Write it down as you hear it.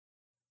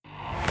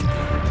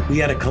We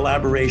had a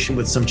collaboration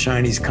with some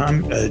Chinese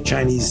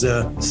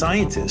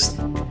scientists.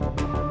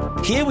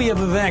 Here we have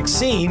a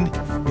vaccine.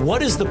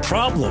 What is the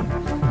problem?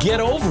 Get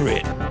over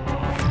it.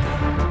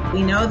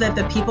 We know that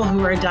the people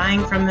who are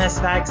dying from this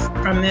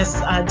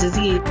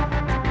disease.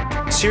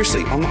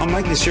 Seriously, I'm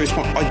making a serious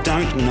point. I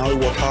don't know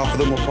what half of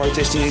them are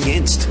protesting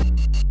against.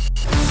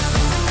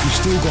 You've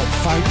still got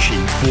Fauci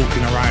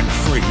walking around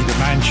free. The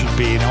man should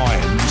be in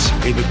irons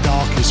in the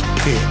darkest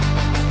pit.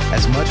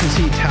 As much as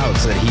he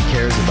touts that he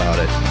cares about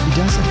it, he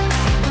doesn't.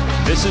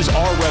 This is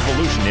our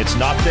revolution. It's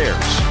not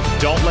theirs.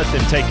 Don't let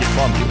them take it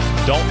from you.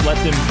 Don't let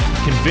them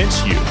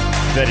convince you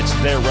that it's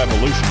their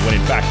revolution when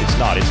in fact it's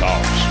not. It's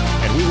ours.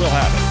 And we will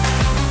have it.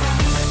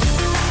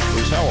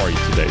 Bruce, how are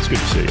you today? It's good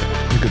to see you.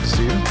 Good to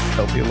see you.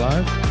 Healthy,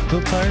 alive. A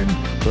little tired,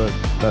 but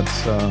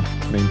that's,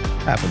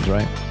 happens,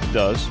 right? It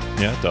does.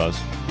 Yeah, it does.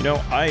 You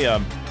know, I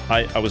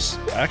was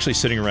actually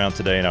sitting around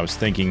today and I was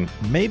thinking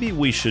maybe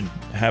we should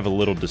have a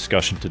little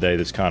discussion today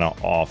that's kind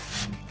of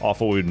off what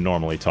we would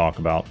normally talk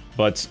about.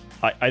 But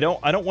I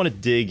don't want to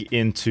dig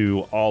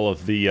into all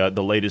of the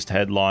latest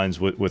headlines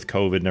with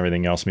COVID and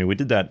everything else. I mean, we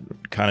did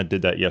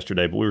that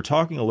yesterday, but we were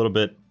talking a little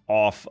bit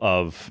off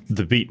of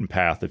the beaten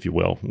path, if you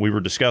will. We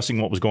were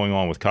discussing what was going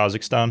on with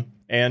Kazakhstan,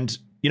 and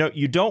you know,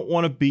 you don't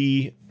want to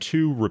be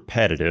too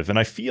repetitive, and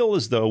I feel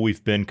as though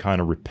we've been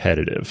kind of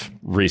repetitive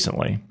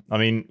recently. I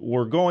mean,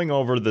 we're going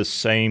over the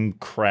same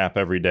crap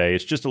every day.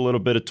 It's just a little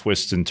bit of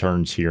twists and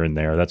turns here and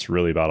there. That's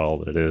really about all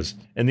that it is.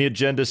 And the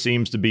agenda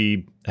seems to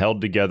be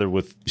held together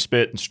with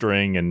spit and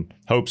string and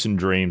hopes and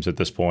dreams at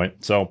this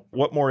point. So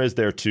what more is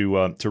there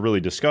to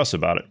really discuss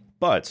about it?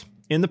 But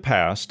in the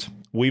past,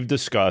 we've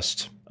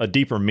discussed a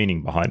deeper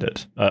meaning behind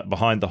it,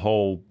 behind the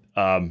whole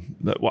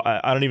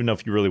I don't even know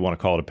if you really want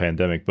to call it a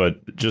pandemic,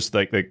 but just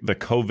like the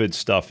COVID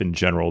stuff in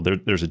general,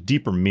 there's a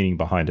deeper meaning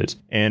behind it.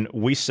 And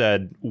we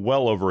said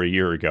well over a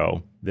year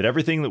ago that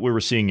everything that we were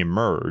seeing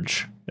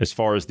emerge as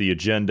far as the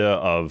agenda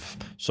of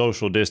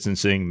social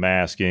distancing,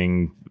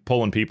 masking,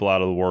 pulling people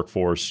out of the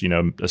workforce, you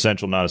know,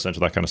 essential, not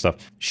essential, that kind of stuff,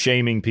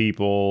 shaming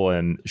people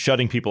and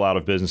shutting people out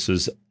of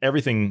businesses,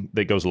 everything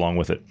that goes along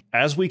with it.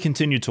 As we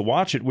continued to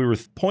watch it, we were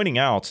pointing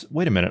out,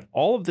 wait a minute,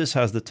 all of this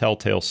has the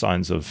telltale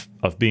signs of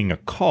being a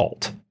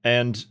cult.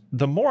 And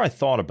the more I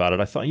thought about it,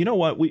 I thought, you know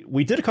what,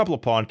 we did a couple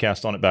of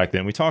podcasts on it back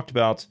then. We talked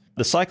about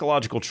the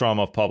psychological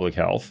trauma of public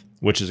health,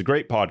 which is a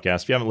great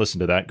podcast. If you haven't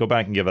listened to that, go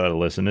back and give that a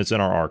listen. It's in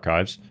our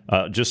archives.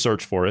 Just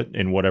search for it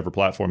in whatever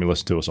platform you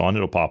listen to us on.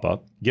 It'll pop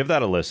up. Give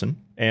that a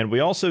listen. And we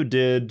also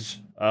did,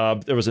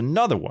 there was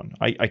another one.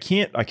 I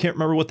can't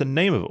remember what the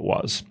name of it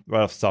was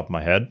right off the top of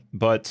my head,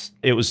 but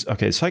it was,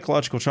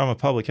 psychological trauma of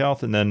public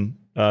health, and then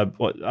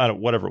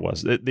whatever it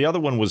was. The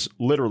other one was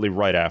literally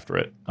right after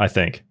it, I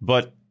think.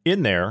 But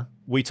in there,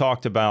 we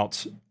talked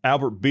about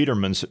Albert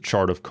Biederman's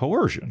chart of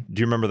coercion. Do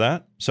you remember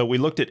that? So we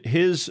looked at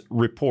his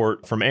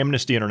report from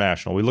Amnesty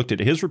International. We looked at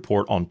his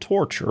report on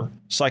torture,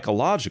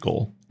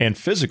 psychological and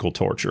physical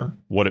torture,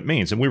 what it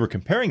means. And we were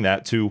comparing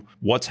that to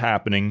what's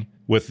happening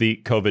with the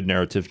COVID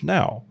narrative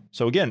now.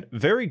 So again,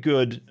 very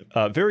good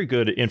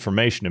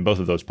information in both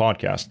of those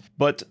podcasts.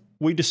 But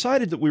we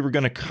decided that we were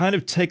going to kind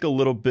of take a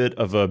little bit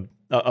of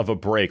a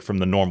break from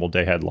the normal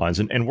day headlines.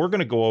 And we're going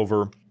to go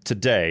over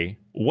today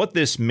what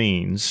this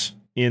means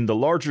in the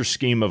larger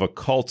scheme of a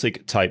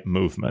cultic type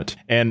movement.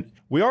 And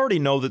we already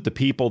know that the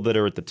people that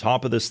are at the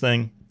top of this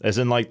thing, as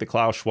in like the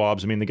Klaus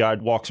Schwabs, I mean, the guy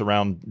walks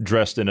around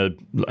dressed in it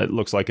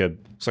looks like a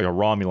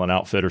Romulan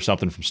outfit or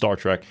something from Star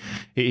Trek.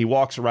 He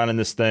walks around in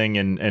this thing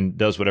and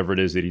does whatever it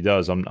is that he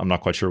does. I'm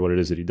not quite sure what it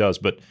is that he does,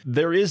 but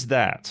there is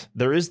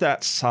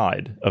that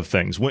side of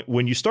things.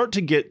 When you start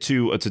to get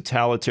to a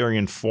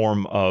totalitarian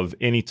form of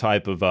any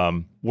type of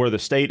where the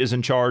state is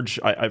in charge,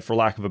 for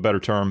lack of a better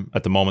term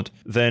at the moment,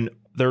 then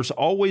there's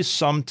always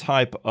some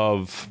type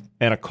of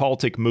an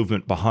occultic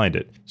movement behind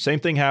it. Same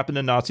thing happened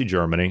in Nazi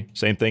Germany.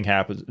 Same thing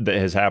that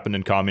has happened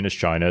in communist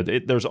China.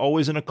 There's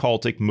always an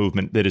occultic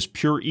movement that is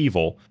pure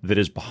evil that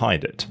is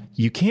behind it.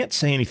 You can't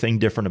say anything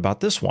different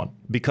about this one,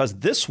 because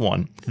this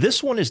one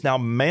is now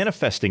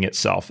manifesting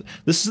itself.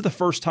 This is the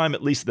first time,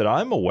 at least that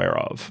I'm aware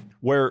of,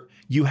 where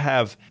you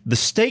have the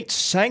state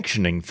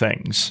sanctioning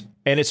things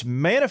and it's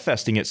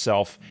manifesting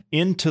itself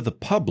into the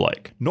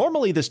public.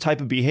 Normally, this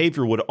type of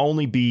behavior would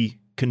only be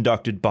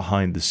conducted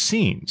behind the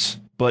scenes,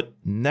 but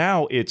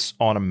now it's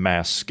on a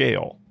mass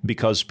scale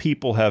because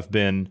people have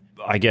been,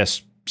 I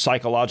guess,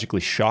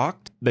 psychologically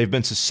shocked. They've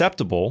been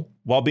susceptible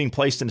while being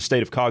placed in a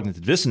state of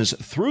cognitive dissonance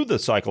through the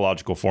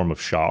psychological form of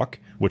shock,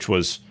 which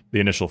was the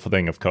initial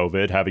thing of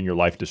COVID, having your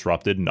life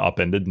disrupted and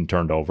upended and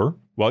turned over.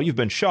 Well, you've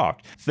been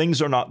shocked.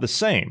 Things are not the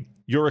same.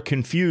 You're a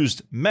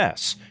confused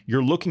mess.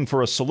 You're looking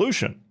for a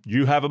solution.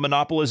 You have a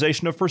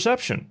monopolization of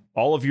perception.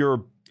 All of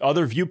your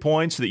other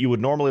viewpoints that you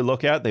would normally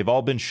look at, they've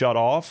all been shut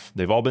off.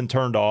 They've all been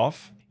turned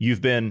off.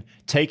 You've been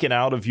taken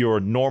out of your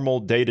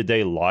normal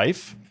day-to-day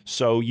life.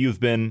 So you've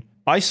been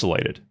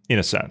isolated in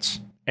a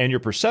sense. And your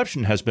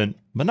perception has been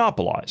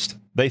monopolized.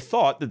 They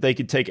thought that they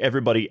could take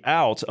everybody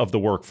out of the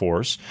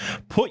workforce,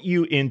 put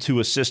you into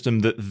a system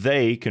that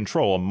they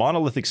control, a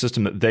monolithic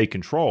system that they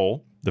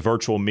control, the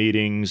virtual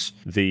meetings,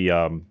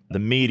 the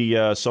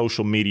media,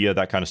 social media,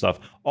 that kind of stuff,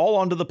 all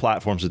onto the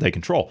platforms that they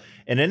control.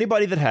 And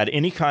anybody that had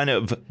any kind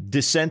of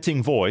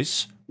dissenting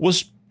voice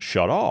was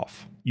shut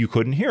off. You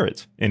couldn't hear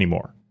it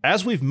anymore.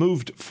 As we've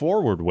moved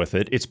forward with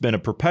it, it's been a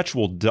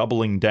perpetual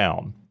doubling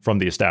down from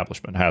the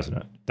establishment, hasn't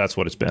it? That's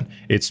what it's been.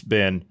 It's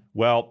been,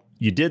 well,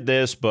 you did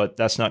this, but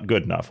that's not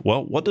good enough.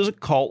 Well, what does a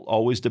cult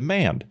always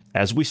demand?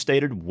 As we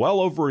stated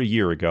well over a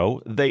year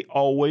ago, they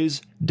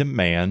always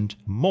demand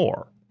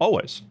more.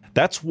 Always.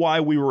 That's why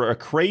we were a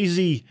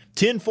crazy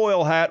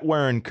tinfoil hat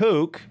wearing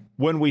kook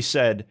when we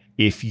said,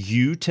 if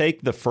you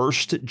take the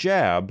first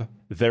jab,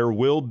 there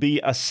will be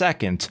a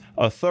second,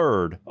 a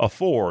third, a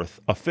fourth,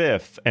 a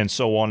fifth, and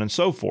so on and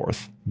so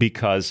forth,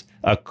 because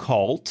a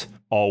cult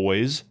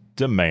always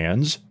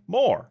demands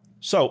more.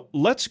 So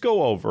let's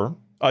go over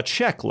a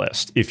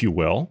checklist, if you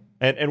will.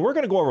 And we're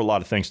going to go over a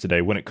lot of things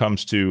today when it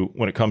comes to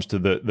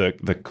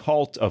the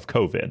cult of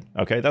COVID.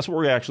 Okay, that's what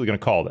we're actually going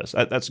to call this.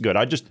 That's good.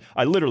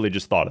 I literally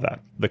just thought of that.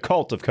 The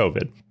cult of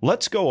COVID.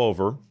 Let's go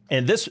over,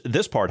 and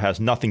this part has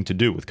nothing to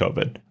do with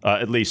COVID.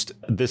 At least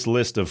this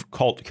list of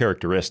cult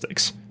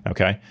characteristics.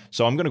 Okay,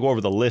 so I'm going to go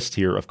over the list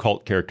here of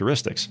cult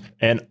characteristics,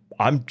 and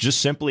I'm just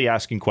simply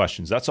asking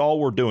questions. That's all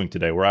we're doing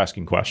today. We're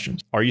asking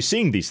questions. Are you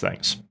seeing these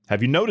things?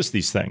 Have you noticed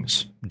these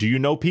things? Do you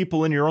know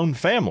people in your own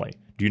family?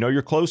 Do you know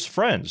your close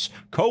friends,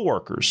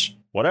 coworkers,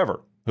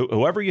 whatever,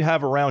 whoever you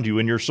have around you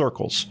in your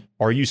circles?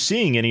 Are you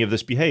seeing any of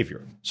this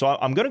behavior? So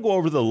I'm going to go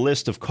over the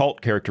list of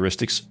cult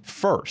characteristics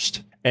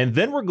first, and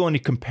then we're going to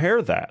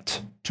compare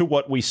that to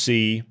what we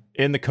see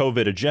in the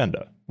COVID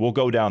agenda. We'll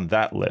go down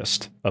that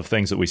list of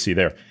things that we see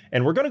there.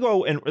 And we're going to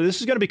go, and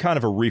this is going to be kind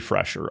of a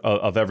refresher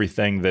of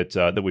everything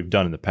that we've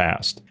done in the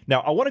past.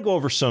 Now, I want to go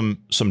over some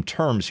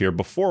terms here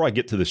before I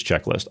get to this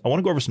checklist. I want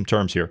to go over some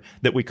terms here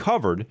that we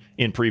covered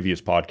in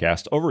previous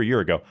podcasts over a year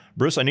ago.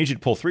 Bruce, I need you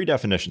to pull 3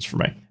 definitions for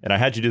me. And I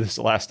had you do this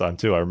last time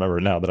too. I remember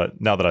now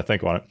that I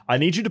think on it. I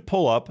need you to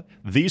pull up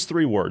these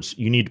 3 words.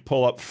 You need to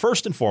pull up,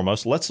 first and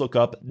foremost, let's look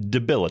up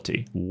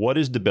debility. What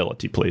is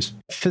debility, please?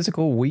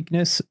 Physical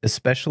weakness,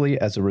 especially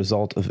as a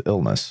result of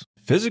illness.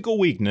 Physical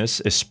weakness,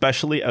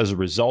 especially as a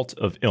result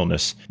of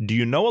illness. Do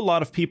you know a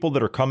lot of people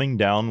that are coming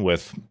down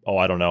with,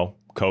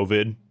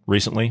 COVID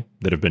recently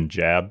that have been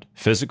jabbed?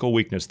 Physical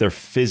weakness. They're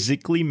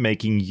physically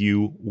making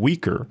you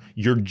weaker.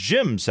 Your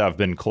gyms have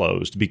been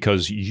closed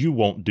because you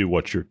won't do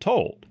what you're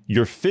told.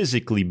 You're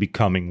physically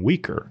becoming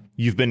weaker.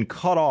 You've been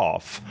cut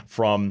off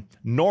from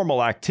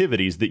normal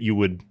activities that you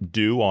would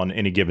do on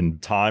any given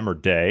time or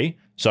day,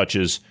 such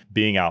as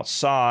being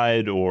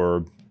outside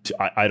or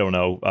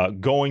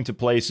going to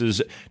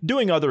places,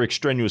 doing other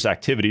extraneous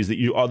activities that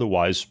you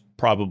otherwise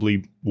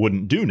probably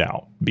wouldn't do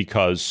now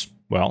because,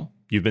 well,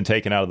 you've been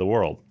taken out of the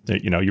world.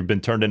 You've been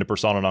turned into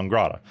persona non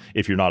grata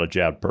if you're not a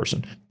jabbed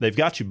person. They've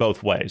got you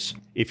both ways.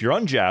 If you're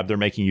unjabbed, they're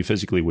making you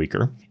physically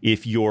weaker.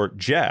 If you're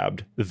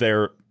jabbed,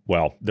 they're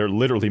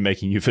literally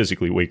making you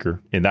physically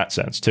weaker in that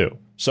sense too.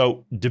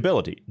 So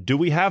debility. Do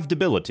we have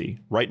debility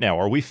right now?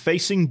 Are we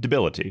facing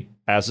debility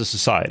as a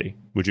society?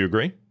 Would you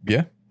agree?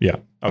 Yeah. Yeah.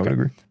 Okay. I would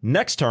agree.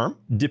 Next term,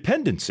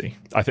 dependency.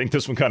 I think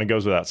this one kind of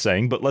goes without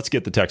saying, but let's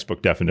get the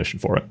textbook definition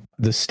for it.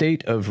 The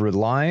state of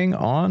relying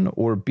on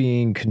or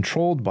being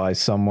controlled by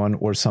someone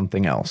or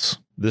something else.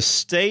 The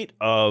state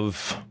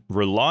of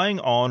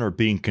relying on or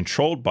being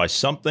controlled by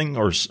something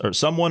or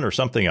someone or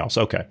something else.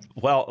 Okay.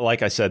 Well,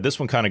 like I said, this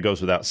one kind of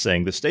goes without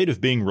saying. The state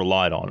of being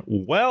relied on.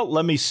 Well,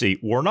 let me see.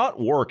 We're not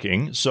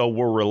working, so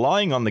we're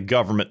relying on the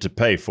government to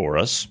pay for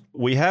us.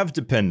 We have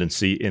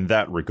dependency in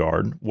that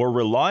regard. We're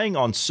relying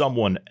on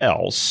someone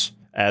else,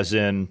 as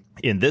in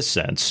this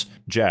sense,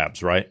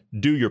 jabs, right?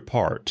 Do your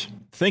part.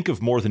 Think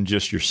of more than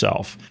just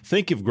yourself.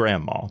 Think of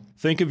grandma.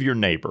 Think of your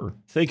neighbor.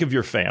 Think of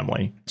your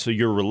family. So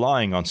you're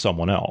relying on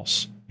someone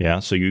else. Yeah,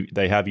 so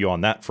they have you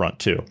on that front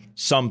too.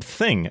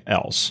 Something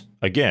else.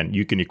 Again,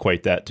 you can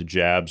equate that to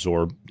jabs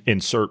or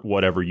insert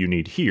whatever you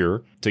need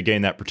here to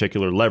gain that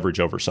particular leverage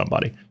over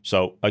somebody.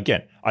 So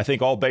again, I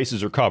think all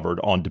bases are covered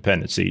on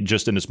dependency,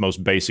 just in its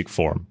most basic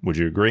form. Would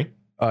you agree?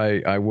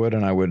 I would,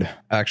 and I would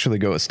actually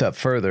go a step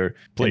further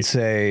and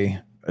say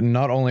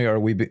not only are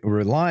we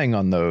relying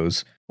on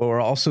those, but we're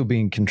also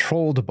being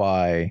controlled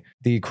by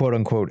the quote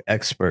unquote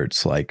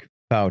experts like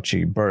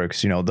Fauci,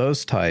 Birx,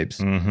 those types.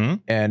 Mm-hmm.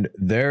 And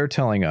they're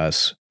telling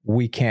us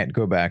we can't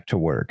go back to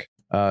work.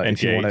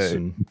 If you want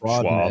to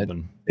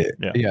broaden it,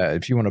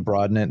 if you want to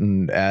broaden it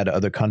and add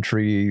other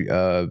country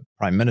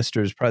prime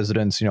ministers,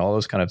 presidents, all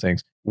those kind of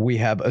things, we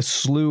have a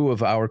slew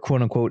of our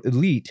quote unquote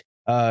elite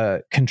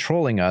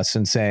controlling us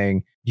and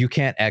saying you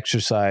can't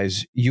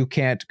exercise, you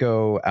can't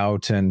go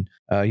out and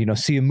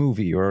see a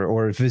movie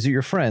or visit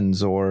your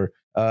friends or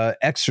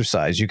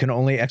exercise. You can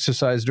only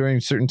exercise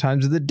during certain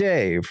times of the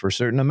day for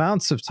certain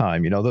amounts of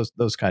time.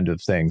 Those kind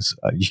of things.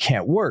 You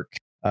can't work.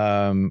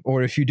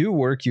 Or if you do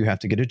work, you have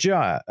to get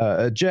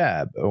a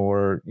jab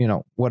or,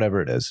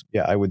 whatever it is.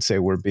 Yeah, I would say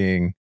we're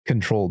being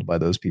controlled by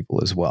those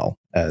people as well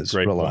as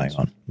relying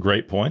on.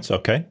 Great points.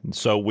 Okay,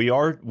 so we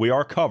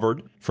are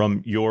covered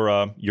from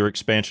your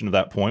expansion of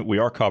that point. We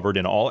are covered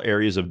in all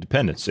areas of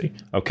dependency.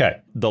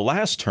 Okay, the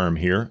last term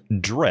here,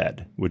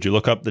 dread. Would you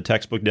look up the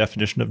textbook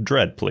definition of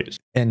dread, please?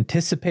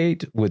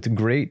 Anticipate with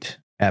great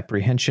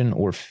apprehension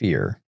or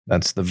fear.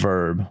 That's the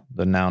verb.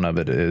 The noun of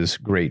it is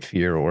great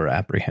fear or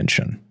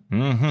apprehension.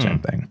 Same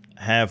thing.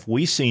 Have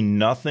we seen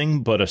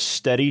nothing but a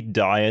steady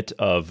diet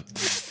of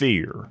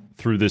fear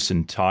through this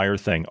entire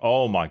thing?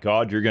 Oh my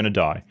God, you're going to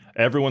die.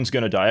 Everyone's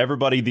going to die.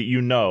 Everybody that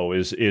you know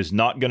is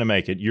not going to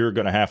make it. You're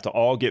going to have to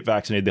all get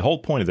vaccinated. The whole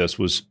point of this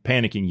was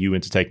panicking you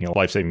into taking a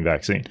life-saving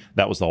vaccine.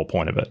 That was the whole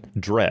point of it.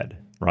 Dread,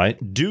 right?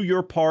 Do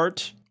your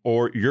part,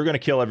 or you're going to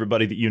kill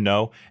everybody that you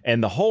know.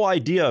 And the whole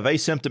idea of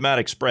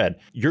asymptomatic spread,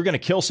 you're going to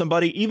kill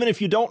somebody even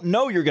if you don't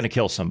know you're going to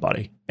kill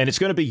somebody. And it's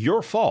going to be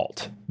your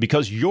fault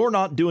because you're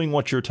not doing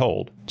what you're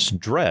told. It's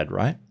dread,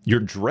 right? You're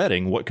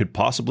dreading what could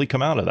possibly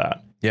come out of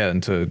that. Yeah,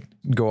 and to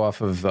go off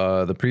of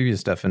the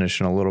previous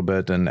definition a little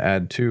bit and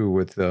add to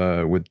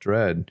with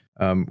dread,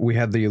 we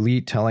had the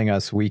elite telling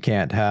us we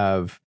can't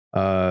have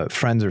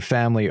friends or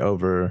family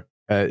over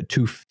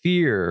to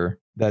fear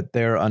that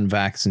they're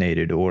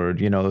unvaccinated or,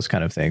 those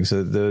kind of things.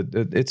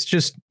 It's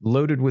just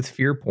loaded with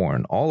fear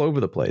porn all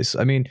over the place.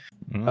 I mean,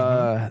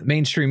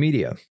 mainstream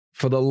media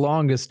for the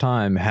longest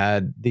time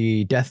had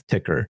the death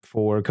ticker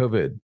for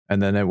COVID,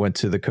 and then it went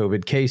to the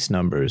COVID case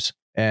numbers,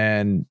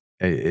 and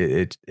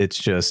it's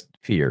just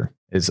fear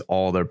is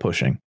all they're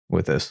pushing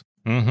with this.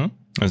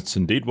 That's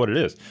indeed what it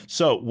is.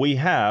 So we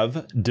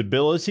have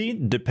debility,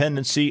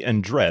 dependency,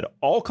 and dread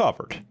all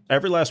covered.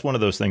 Every last one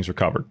of those things are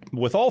covered.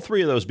 With all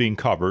three of those being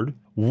covered,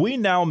 we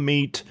now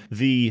meet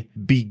the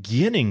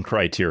beginning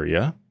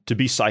criteria to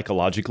be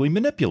psychologically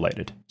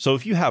manipulated. So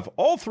if you have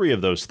all three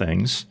of those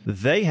things,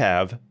 they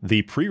have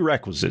the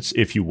prerequisites,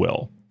 if you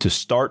will, to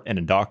start an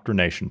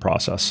indoctrination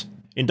process.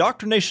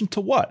 Indoctrination to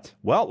what?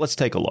 Well, let's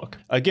take a look.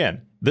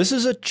 Again, this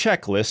is a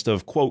checklist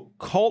of, quote,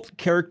 cult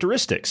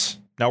characteristics.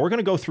 Now, we're going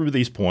to go through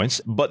these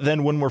points, but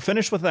then when we're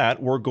finished with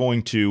that, we're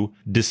going to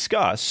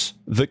discuss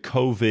the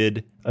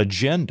COVID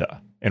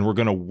agenda, and we're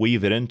going to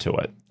weave it into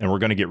it, and we're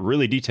going to get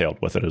really detailed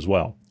with it as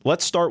well.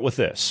 Let's start with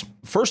this.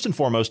 First and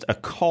foremost, a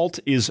cult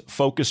is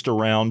focused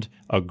around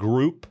a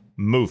group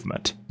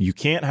movement. You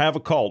can't have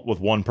a cult with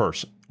one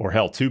person, or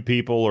hell, two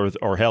people,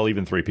 or hell,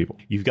 even three people.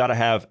 You've got to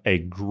have a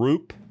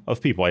group of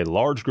people, a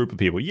large group of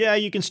people. Yeah,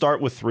 you can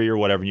start with 3 or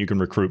whatever, and you can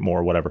recruit more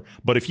or whatever.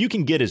 But if you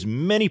can get as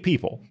many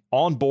people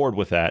on board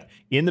with that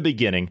in the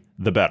beginning,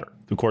 the better.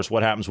 Of course,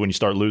 what happens when you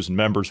start losing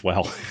members?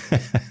 Well, I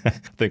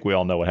think we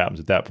all know what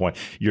happens at that point.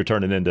 You're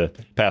turning into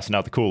passing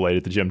out the Kool-Aid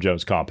at the Jim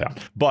Jones compound.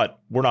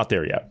 But we're not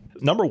there yet.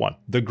 Number 1,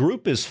 the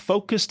group is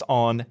focused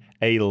on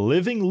a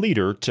living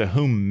leader to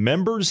whom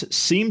members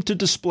seem to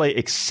display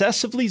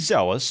excessively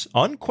zealous,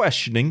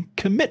 unquestioning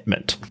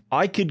commitment.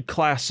 I could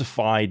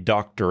classify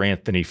Dr.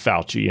 Anthony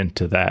Fauci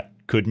into that,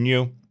 couldn't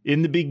you?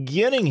 In the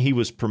beginning, he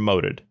was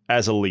promoted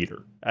as a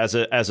leader, as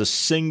a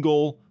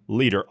single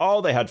leader.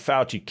 Oh, they had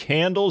Fauci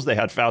candles, they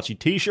had Fauci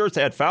t-shirts,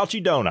 they had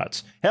Fauci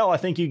donuts. Hell, I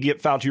think you could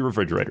get Fauci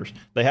refrigerators.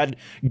 They had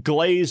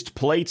glazed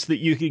plates that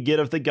you could get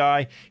of the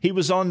guy. He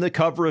was on the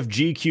cover of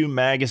GQ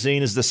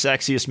magazine as the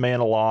sexiest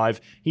man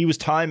alive. He was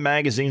Time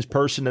magazine's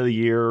person of the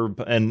year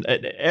and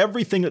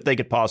everything that they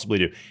could possibly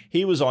do.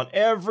 He was on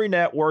every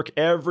network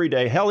every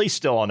day. Hell, he's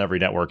still on every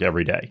network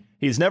every day.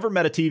 He's never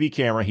met a TV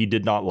camera he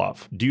did not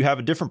love. Do you have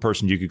a different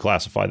person you could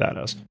classify that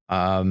as?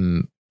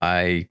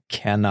 I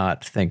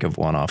cannot think of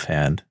one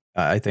offhand.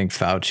 I think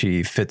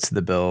Fauci fits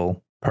the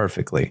bill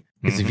perfectly.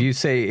 Because if you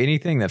say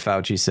anything that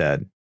Fauci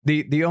said,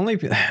 the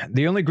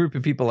only group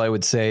of people I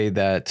would say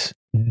that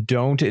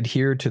don't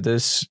adhere to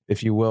this,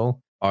 if you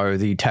will, are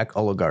the tech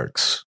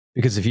oligarchs.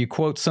 Because if you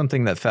quote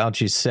something that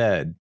Fauci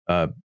said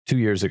 2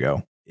 years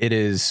ago, it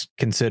is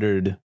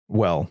considered,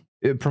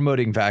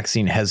 promoting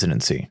vaccine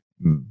hesitancy.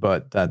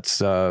 But that's,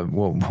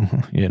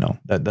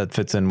 that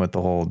fits in with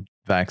the whole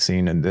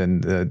vaccine and then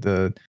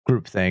the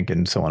groupthink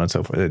and so on and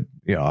so forth.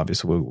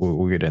 Obviously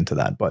we'll get into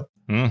that, but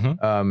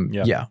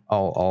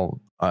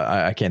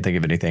I can't think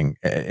of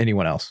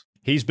anyone else.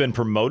 He's been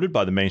promoted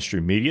by the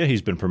mainstream media.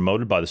 He's been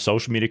promoted by the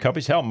social media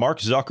companies. Hell, Mark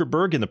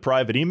Zuckerberg in the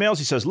private emails,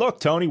 he says, look,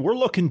 Tony, we're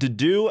looking to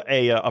do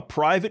a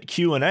private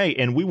Q&A,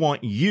 and we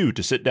want you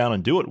to sit down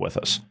and do it with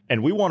us.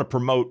 And we want to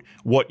promote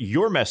what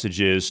your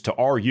message is to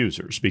our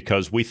users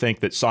because we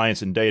think that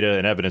science and data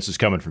and evidence is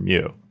coming from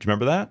you. Do you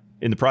remember that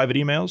in the private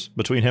emails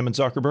between him and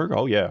Zuckerberg?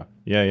 Oh, yeah.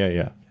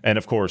 And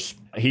of course,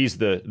 he's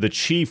the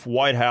chief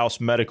White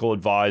House medical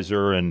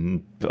advisor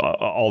and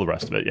all the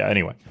rest of it. Yeah,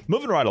 anyway,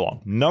 moving right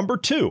along. Number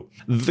 2,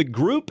 the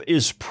group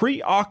is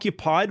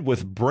preoccupied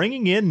with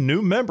bringing in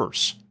new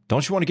members.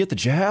 Don't you want to get the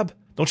jab?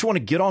 Don't you want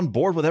to get on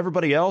board with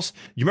everybody else?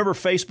 You remember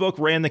Facebook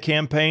ran the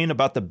campaign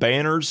about the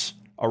banners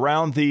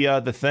around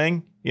the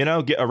thing?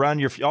 Get around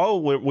your,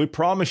 we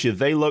promise you,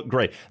 they look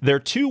great. They're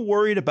too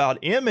worried about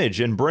image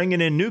and bringing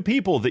in new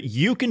people that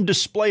you can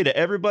display to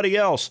everybody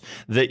else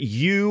that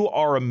you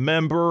are a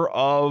member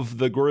of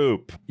the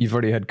group. You've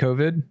already had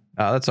COVID?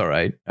 That's all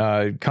right.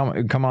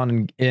 Come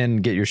on in,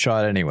 get your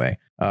shot anyway.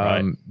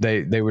 Right.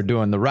 They were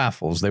doing the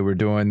raffles. They were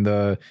doing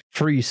the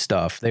free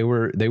stuff. They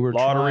were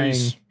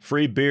lotteries, trying...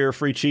 free beer,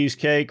 free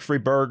cheesecake, free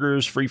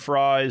burgers, free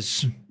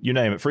fries, you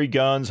name it. Free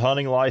guns,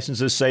 hunting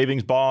licenses,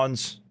 savings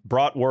bonds,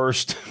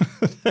 bratwurst.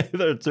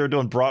 They're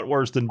doing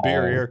bratwurst and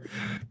beer here,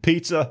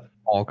 pizza,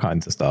 all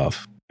kinds of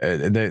stuff.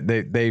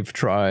 They've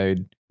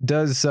tried.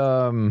 Does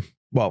well,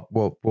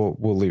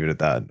 we'll leave it at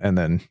that and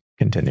then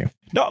continue.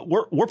 No,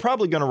 we're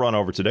probably going to run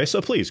over today,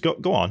 so please go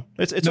on.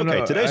 It's okay.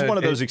 No, Today's one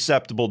of those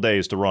acceptable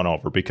days to run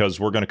over because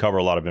we're going to cover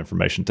a lot of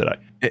information today.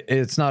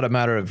 It's not a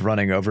matter of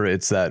running over.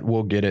 It's that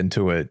we'll get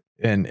into it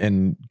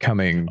in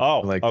coming.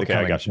 The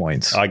coming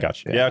points. I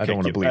got you. Yeah, okay. I don't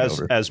want to bleed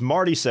over. As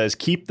Marty says,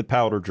 keep the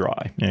powder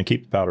dry. Yeah,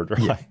 keep the powder dry.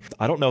 Yeah.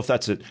 I don't know if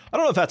that's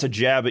a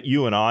jab at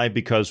you and I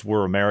because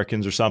we're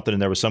Americans or something,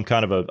 and there was some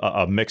kind of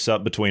a mix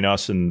up between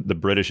us and the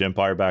British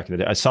Empire back in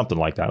the day, something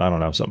like that. I don't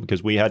know, something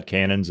because we had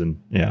cannons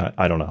and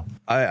I don't know.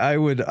 I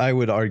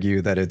would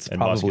argue that it's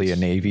probably muskets. A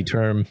Navy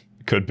term.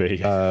 Could be.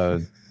 Yeah.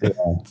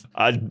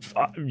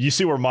 You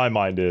see where my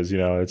mind is,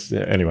 it's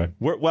anyway.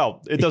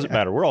 It doesn't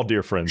matter. We're all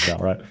dear friends now,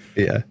 right?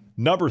 Yeah.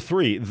 Number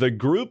 3, the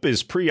group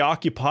is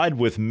preoccupied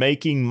with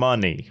making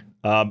money.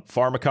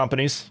 Pharma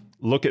companies,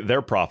 look at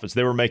their profits.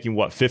 They were making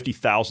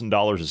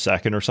 $50,000 a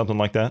second or something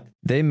like that.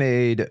 They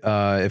made,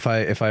 if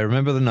I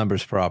remember the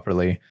numbers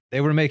properly,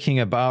 they were making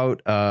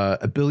about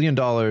 $1 billion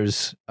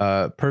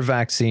per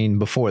vaccine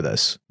before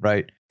this,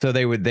 right? So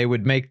they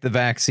would make the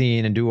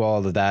vaccine and do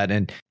all of that,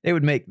 and they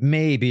would make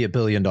maybe $1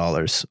 billion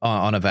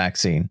on a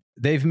vaccine.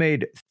 They've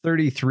made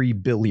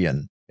 $33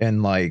 billion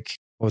in what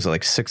was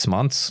it, 6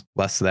 months,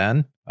 less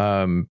than,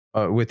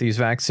 with these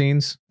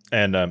vaccines.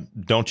 And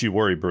don't you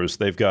worry, Bruce.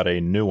 They've got a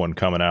new one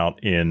coming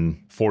out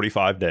in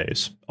 45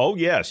 days. Oh,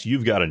 yes,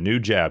 you've got a new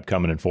jab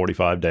coming in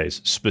 45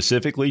 days,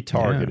 specifically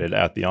targeted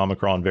at the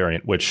Omicron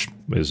variant, which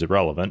is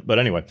irrelevant. But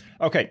anyway,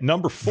 okay,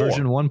 number 4.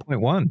 Version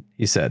 1.1,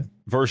 he said.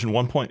 Version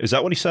 1. Is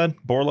that what he said,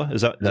 Borla?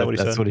 Is that what he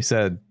said? That's what he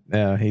said.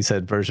 Yeah, he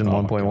said version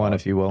 1.1,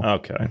 if you will.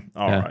 Okay,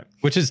 all right.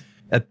 Which is,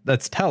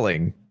 that's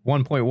telling.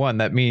 1.1,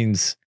 that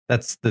means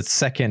that's the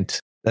second...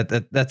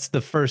 That's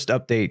the first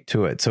update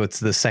to it. So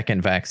it's the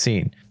second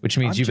vaccine, which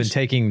means you've been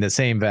taking the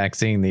same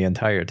vaccine the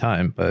entire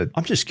time. But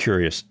I'm just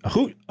curious,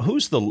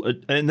 who's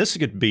and this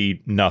could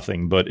be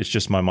nothing, but it's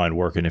just my mind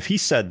working. If he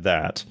said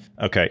that,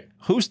 okay,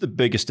 who's the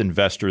biggest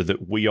investor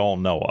that we all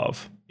know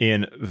of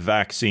in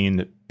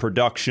vaccine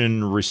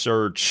production,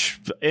 research,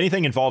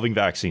 anything involving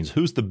vaccines?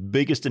 Who's the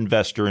biggest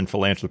investor and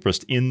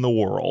philanthropist in the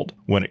world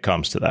when it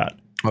comes to that?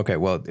 Okay,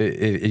 well,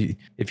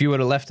 if you would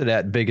have left it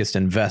at biggest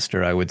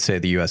investor, I would say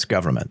the U.S.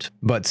 government.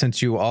 But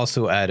since you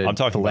also added I'm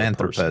talking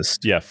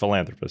philanthropist,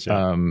 philanthropist,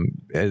 yeah.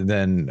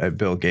 Then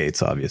Bill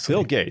Gates, obviously.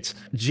 Bill Gates.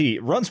 Gee,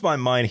 runs my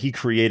mind. He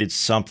created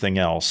something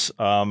else.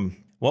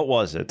 What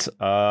was it?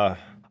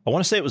 I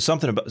want to say it was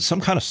something about some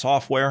kind of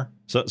software.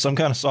 Some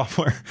kind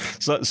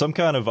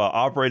of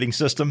operating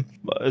system.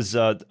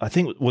 I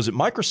think, was it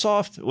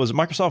Microsoft? Was it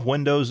Microsoft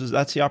Windows?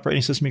 That's the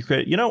operating system he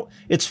created.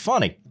 It's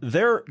funny.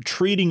 They're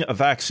treating a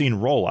vaccine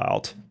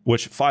rollout,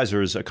 which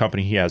Pfizer is a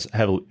company he has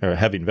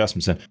heavy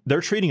investments in. They're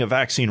treating a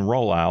vaccine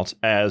rollout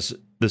as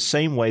the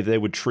same way they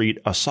would treat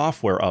a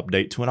software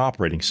update to an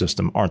operating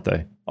system, aren't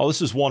they? Oh,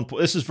 this is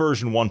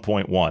version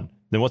 1.1.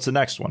 Then what's the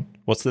next one?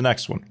 What's the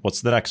next one?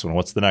 What's the next one?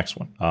 What's the next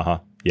one?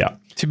 Yeah.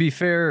 To be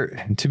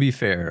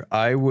fair,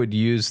 I would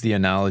use the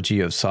analogy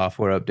of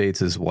software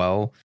updates as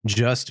well,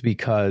 just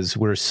because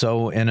we're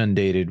so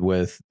inundated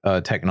with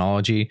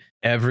technology.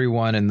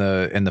 Everyone in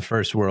the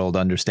first world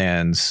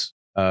understands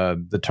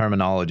the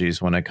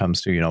terminologies when it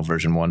comes to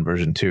version 1,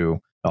 version 2,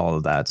 all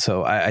of that.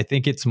 So I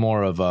think it's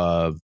more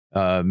of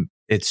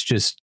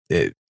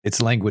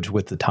it's language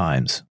with the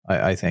times.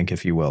 I think,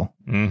 if you will.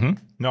 Mm-hmm.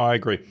 No, I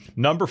agree.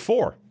 Number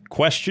 4.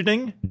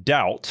 Questioning,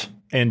 doubt,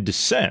 and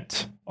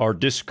dissent are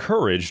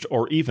discouraged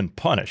or even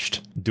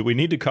punished. Do we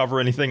need to cover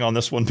anything on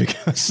this one?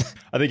 Because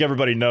I think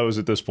everybody knows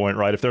at this point,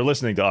 right? If they're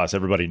listening to us,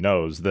 everybody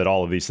knows that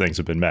all of these things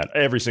have been met.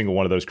 Every single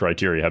one of those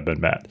criteria have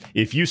been met.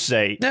 If you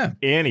say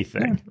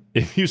anything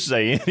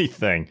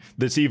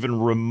that's even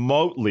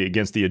remotely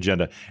against the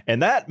agenda,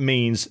 and that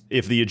means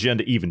if the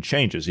agenda even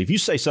changes, if you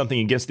say something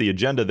against the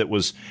agenda that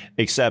was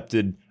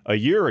accepted a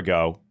year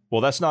ago, well,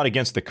 that's not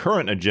against the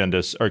current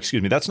agenda,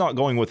 that's not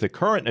going with the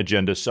current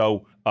agenda,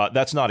 so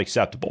that's not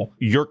acceptable.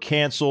 You're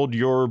canceled,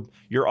 you're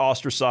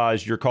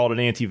ostracized, you're called an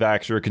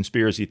anti-vaxxer, a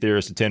conspiracy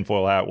theorist, a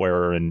tinfoil hat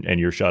wearer, and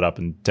you're shut up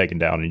and taken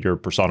down, and you're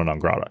persona non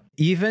grata.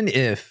 Even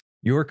if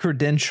your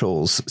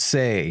credentials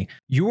say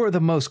you are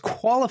the most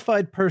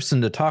qualified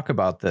person to talk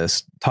about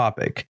this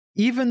topic,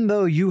 even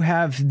though you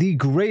have the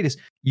greatest,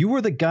 you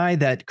were the guy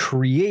that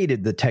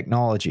created the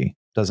technology,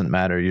 doesn't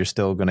matter, you're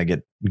still going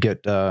to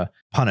get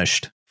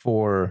punished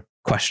for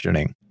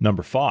questioning.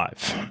 Number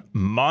 5,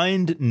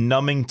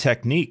 mind-numbing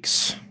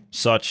techniques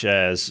such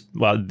as,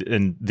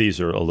 and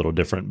these are a little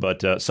different,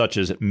 but such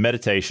as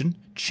meditation,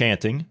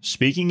 chanting,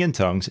 speaking in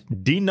tongues,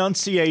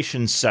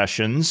 denunciation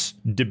sessions,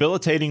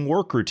 debilitating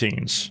work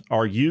routines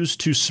are used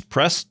to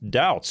suppress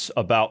doubts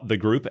about the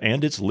group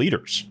and its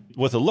leaders.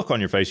 With a look on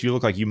your face, you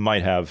look like you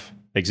might have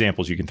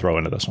examples you can throw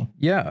into this one.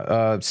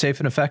 Yeah, safe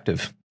and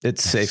effective.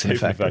 It's safe and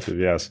effective.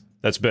 Yes.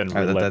 That's been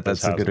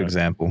that's a good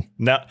example.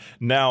 Now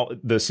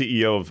the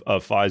CEO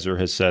of Pfizer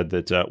has said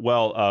that,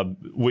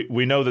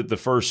 we know that the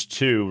first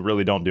two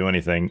really don't do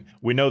anything.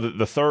 We know that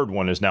the third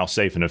one is now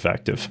safe and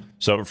effective.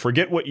 So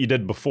forget what you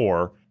did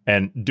before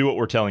and do what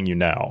we're telling you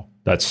now.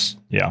 That's,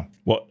 yeah.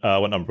 What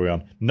number are we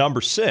on?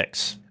 Number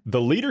 6. The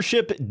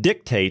leadership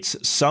dictates,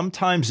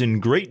 sometimes in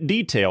great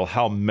detail,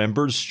 how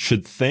members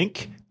should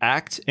think,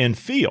 act, and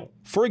feel.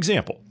 For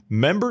example,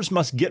 members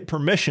must get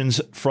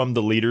permissions from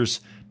the leaders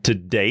to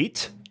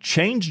date,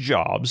 change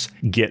jobs,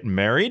 get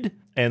married,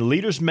 and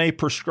leaders may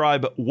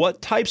prescribe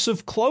what types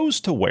of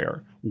clothes to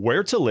wear,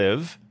 where to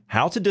live,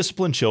 how to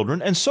discipline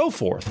children, and so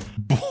forth.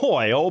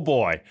 Boy, oh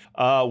boy.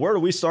 Where do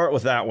we start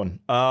with that one?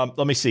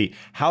 Let me see.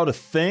 How to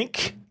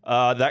think.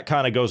 That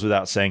kind of goes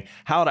without saying.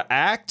 How to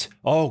act?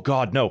 Oh,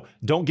 God, no.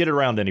 Don't get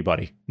around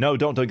anybody. No,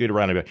 don't get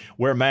around anybody.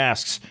 Wear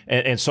masks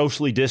and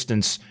socially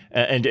distance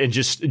and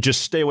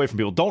just stay away from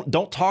people.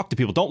 Don't talk to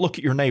people. Don't look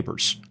at your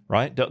neighbors,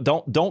 right?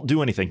 Don't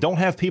do anything. Don't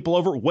have people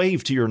over.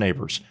 Wave to your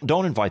neighbors.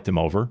 Don't invite them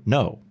over.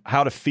 No.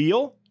 How to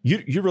feel?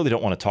 You really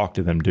don't want to talk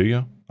to them, do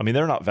you? I mean,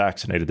 they're not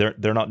vaccinated.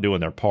 They're not doing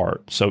their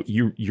part. So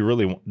you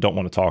really don't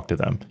want to talk to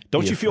them.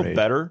 Don't you feel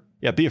better?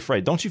 Yeah, be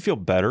afraid. Don't you feel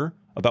better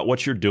about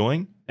what you're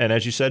doing? And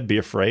as you said, be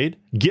afraid.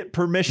 Get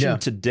permission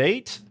to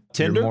date.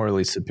 Tinder. You're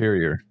morally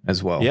superior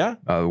as well. Yeah.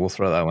 We'll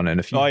throw that one in.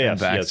 If you've been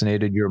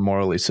vaccinated, you're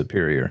morally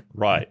superior.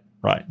 Right.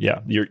 Yeah.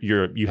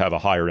 You have a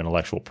higher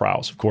intellectual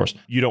prowess, of course.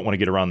 You don't want to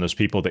get around those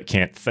people that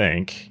can't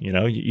think. You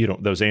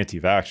don't, those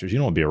anti-vaxxers, you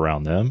don't want to be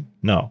around them.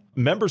 No.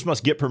 Members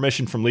must get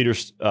permission from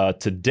leaders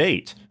to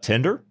date.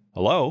 Tinder?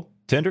 Hello?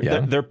 Tinder?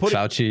 Yeah. They're putting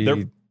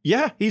Fauci.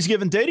 Yeah, he's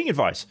giving dating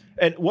advice.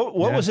 And what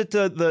was it?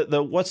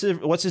 What's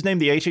his name?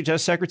 The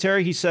HHS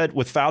secretary. He said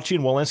with Fauci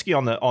and Walensky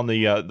on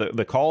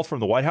the call from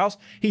the White House.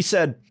 He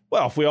said,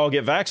 "Well, if we all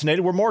get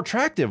vaccinated, we're more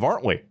attractive,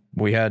 aren't we?"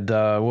 We had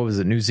what was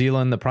it? New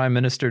Zealand. The prime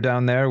minister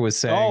down there was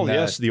saying, "Oh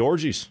yes, the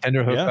orgies,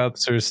 Tinder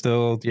hookups are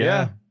still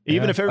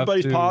Even if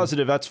everybody's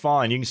positive, that's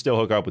fine. You can still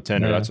hook up with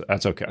Tinder. Yeah.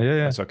 That's okay. Yeah.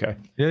 That's okay.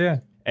 Yeah.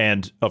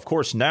 And of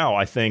course, now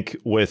I think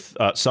with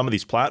some of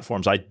these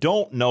platforms, I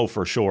don't know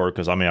for sure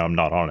because I'm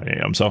not on any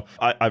of them. So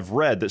I've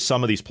read that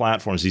some of these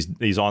platforms,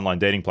 these online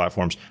dating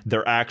platforms,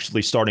 they're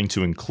actually starting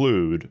to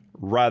include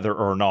whether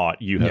or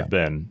not you have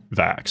been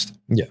vaxxed.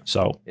 Yeah.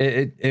 So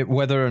it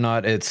whether or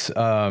not it's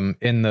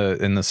in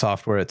the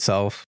software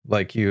itself,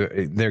 like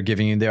they're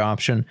giving you the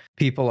option.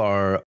 People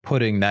are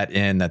putting that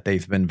in that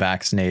they've been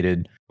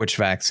vaccinated, which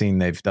vaccine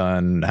they've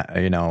done,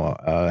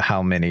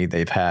 how many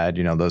they've had,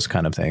 those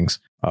kind of things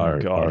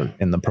are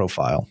in the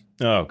profile.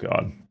 Oh,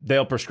 God.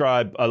 They'll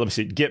prescribe, let me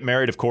see, get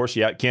married, of course.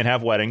 Yeah, can't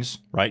have weddings,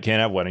 right?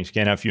 Can't have weddings,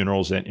 can't have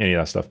funerals, any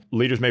of that stuff.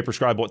 Leaders may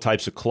prescribe what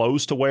types of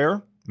clothes to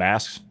wear,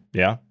 masks.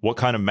 Yeah. What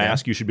kind of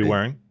mask you should be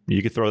wearing.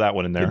 You could throw that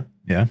one in there.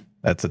 Yeah.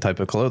 That's the type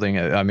of clothing.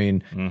 I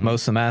mean,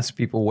 most of the masks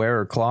people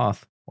wear are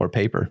cloth or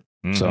paper.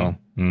 So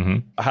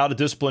how to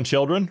discipline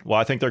children? Well,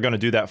 I think they're going to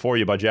do that for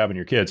you by jabbing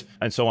your kids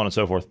and so on and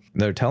so forth.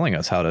 They're telling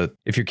us how to.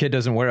 If your kid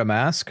doesn't wear a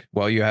mask,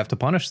 well, you have to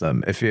punish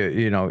them. If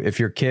if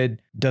your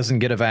kid doesn't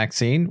get a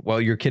vaccine,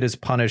 well, your kid is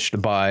punished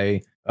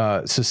by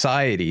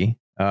society.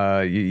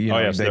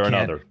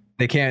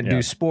 They can't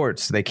do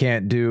sports. They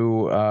can't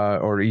do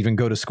or even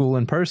go to school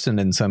in person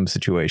in some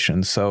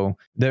situations. So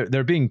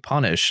they're being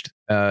punished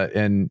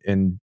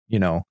in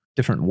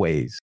different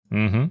ways.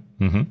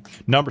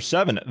 Number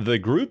 7, the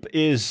group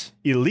is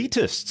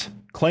elitist,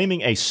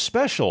 claiming a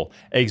special,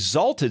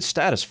 exalted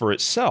status for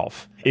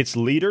itself, its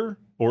leader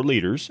or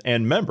leaders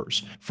and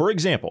members. For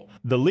example,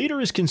 the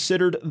leader is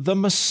considered the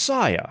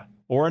Messiah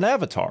or an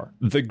avatar.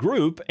 The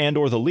group and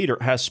or the leader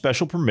has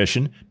special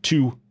permission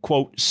to,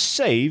 quote,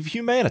 save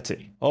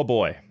humanity. Oh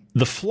boy.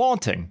 The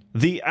flaunting,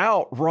 the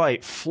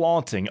outright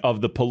flaunting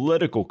of the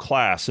political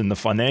class and the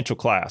financial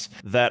class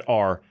that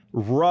are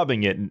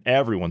rubbing it in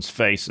everyone's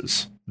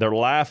faces. They're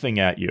laughing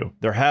at you.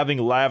 They're having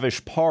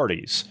lavish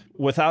parties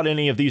without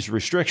any of these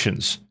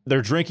restrictions.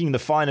 They're drinking the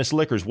finest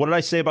liquors. What did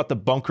I say about the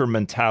bunker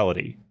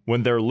mentality?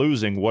 When they're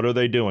losing, what are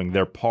they doing?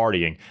 They're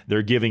partying.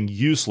 They're giving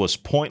useless,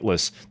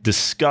 pointless,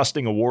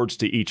 disgusting awards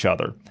to each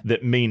other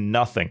that mean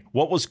nothing.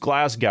 What was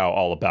Glasgow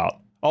all about?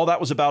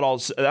 That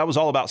was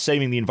all about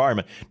saving the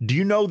environment. Do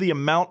you know the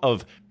amount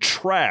of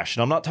trash,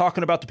 and I'm not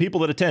talking about the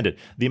people that attended,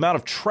 the amount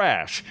of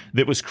trash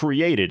that was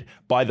created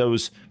by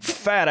those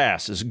fat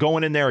asses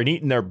going in there and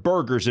eating their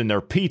burgers and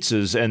their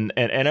pizzas and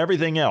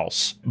everything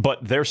else, but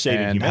they're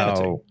saving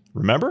humanity.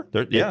 Remember?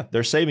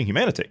 They're saving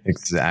humanity.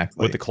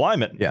 Exactly. With the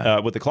climate,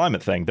 with the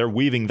climate thing, they're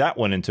weaving that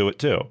one into it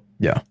too.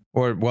 Yeah.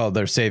 Or, well,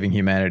 they're saving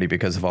humanity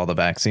because of all the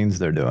vaccines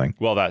they're doing.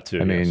 Well, that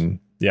too. I mean,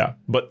 yeah.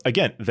 But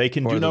again, they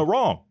can do no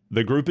wrong.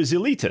 The group is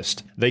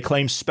elitist. They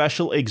claim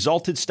special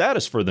exalted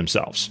status for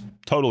themselves.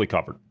 Totally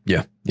covered.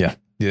 Yeah.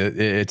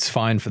 It's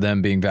fine for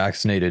them being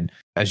vaccinated,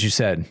 as you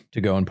said,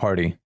 to go and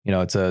party.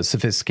 It's a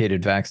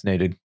sophisticated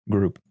vaccinated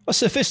group. A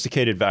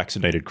sophisticated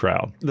vaccinated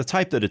crowd, the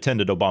type that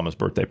attended Obama's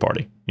birthday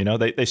party.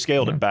 They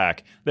scaled it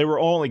back. They were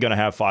only going to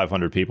have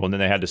 500 people, and then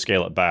they had to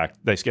scale it back.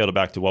 They scaled it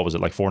back to, what was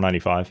it, like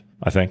 495,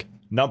 I think.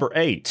 Number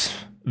 8,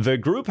 the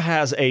group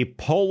has a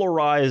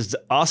polarized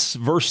us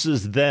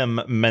versus them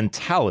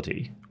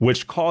mentality,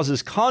 which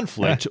causes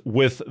conflict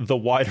with the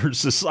wider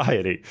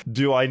society.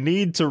 Do I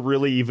need to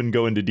really even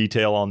go into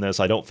detail on this?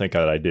 I don't think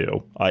that I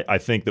do. I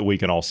think that we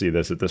can all see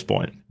this at this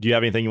point. Do you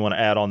have anything you want to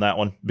add on that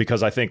one?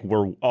 Because I think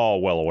we're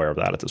all well aware of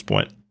that at this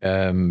point.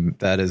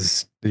 That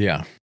is,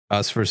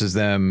 us versus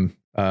them.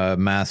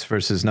 Mask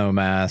versus no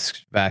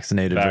mask,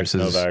 vaccinated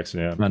versus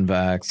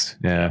unvaxxed.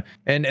 Yeah.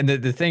 And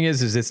the thing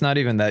is it's not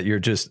even that you're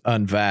just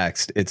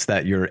unvaxxed, it's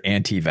that you're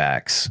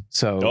anti-vax.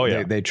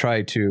 So they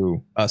try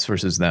to us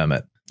versus them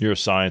it. You're a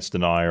science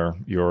denier.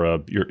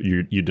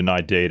 You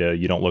deny data.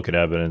 You don't look at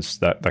evidence,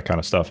 that kind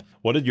of stuff.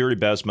 What did Yuri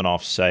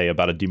Bezmenov say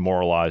about a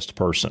demoralized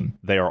person?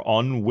 They are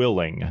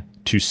unwilling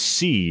to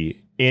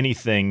see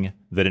anything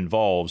that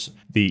involves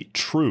the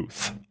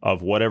truth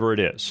of whatever it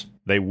is.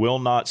 They will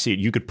not see it.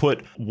 You could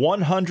put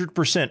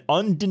 100%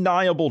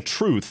 undeniable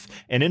truth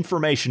and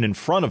information in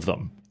front of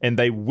them, and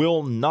they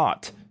will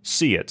not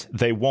see it.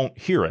 They won't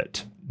hear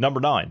it. Number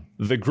 9,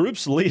 the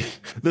group's leader.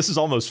 This is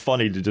almost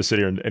funny to just sit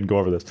here and go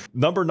over this.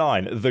 Number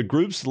 9, the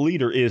group's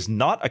leader is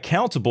not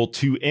accountable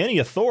to any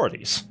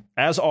authorities,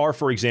 as are,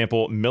 for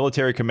example,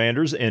 military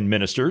commanders and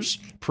ministers,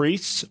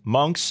 priests,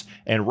 monks,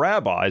 and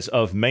rabbis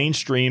of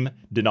mainstream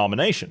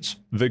denominations.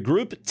 The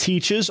group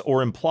teaches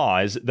or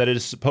implies that it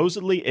is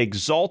supposedly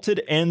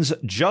exalted ends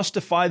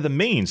justify the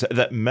means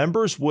that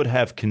members would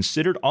have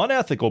considered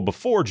unethical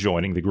before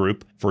joining the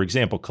group, for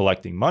example,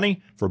 collecting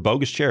money for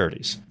bogus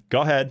charities.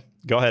 Go ahead.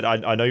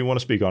 I know you want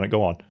to speak on it.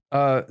 Go on.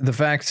 The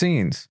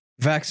vaccines,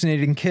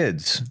 vaccinating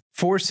kids,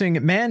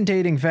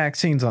 mandating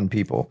vaccines on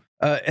people.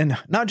 And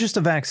not just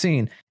a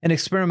vaccine, an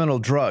experimental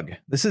drug.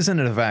 This isn't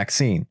a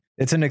vaccine.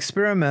 It's an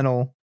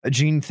experimental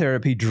gene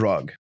therapy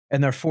drug,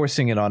 and they're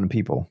forcing it on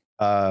people.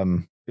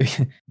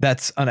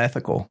 That's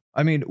unethical.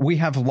 I mean, we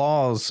have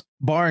laws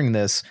barring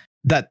this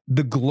that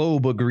the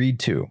globe agreed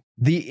to.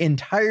 The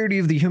entirety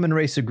of the human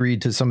race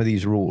agreed to some of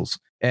these rules,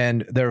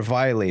 and they're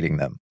violating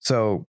them.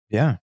 So,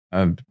 yeah.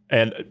 And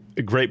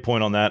a great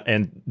point on that.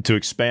 And to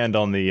expand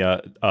on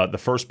the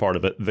first part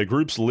of it, the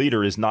group's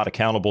leader is not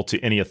accountable to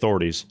any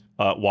authorities.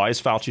 Why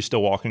is Fauci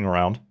still walking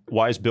around?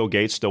 Why is Bill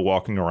Gates still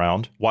walking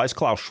around? Why is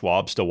Klaus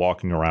Schwab still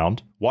walking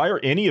around? Why are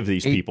any of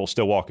these people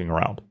still walking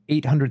around?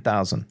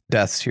 800,000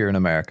 deaths here in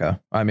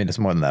America. I mean, it's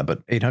more than that,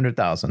 but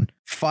 800,000.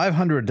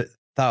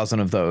 500,000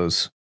 of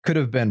those could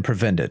have been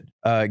prevented,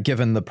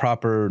 given the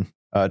proper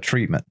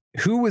treatment.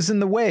 Who was in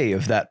the way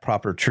of that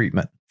proper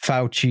treatment?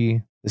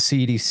 Fauci, the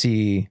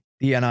CDC,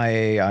 the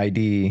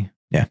NIAID.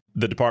 Yeah.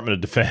 The Department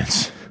of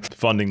Defense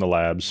funding the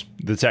labs,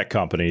 the tech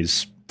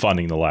companies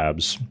funding the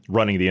labs,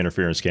 running the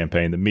interference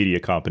campaign, the media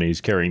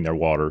companies carrying their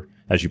water,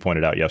 as you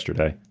pointed out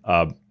yesterday.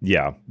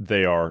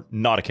 They are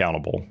not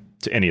accountable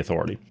to any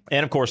authority.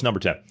 And of course, number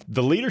 10,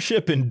 the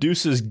leadership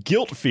induces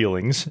guilt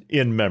feelings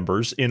in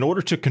members in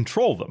order to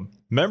control them.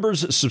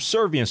 Members'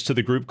 subservience to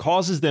the group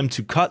causes them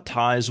to cut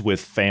ties with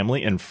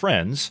family and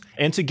friends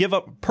and to give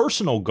up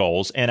personal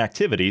goals and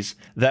activities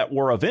that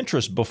were of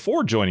interest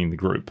before joining the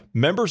group.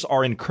 Members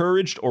are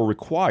encouraged or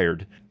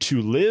required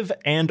to live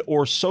and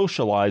or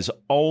socialize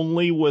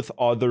only with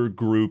other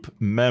group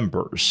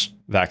members.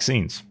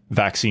 Vaccines,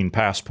 vaccine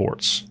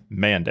passports,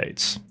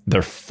 mandates.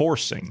 They're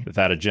forcing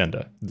that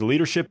agenda. The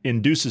leadership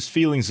induces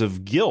feelings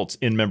of guilt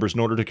in members in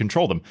order to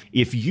control them.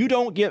 If you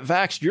don't get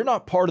vaxxed, you're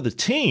not part of the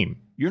team.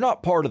 You're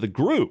not part of the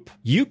group.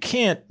 You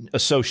can't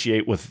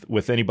associate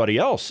with anybody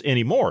else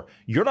anymore.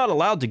 You're not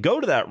allowed to go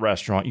to that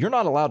restaurant. You're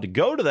not allowed to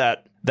go to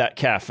that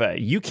cafe.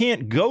 You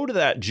can't go to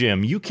that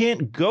gym. You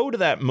can't go to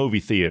that movie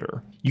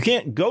theater. You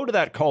can't go to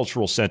that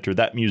cultural center,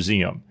 that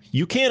museum.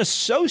 You can't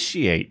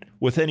associate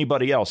with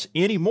anybody else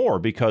anymore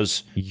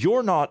because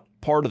you're not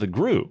part of the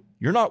group.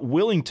 You're not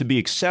willing to be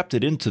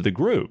accepted into the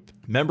group.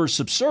 Members'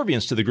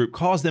 subservience to the group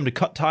cause them to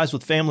cut ties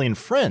with family and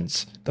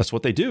friends. That's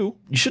what they do.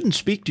 You shouldn't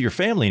speak to your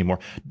family anymore.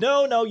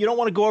 No, you don't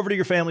want to go over to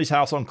your family's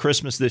house on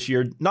Christmas this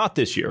year. Not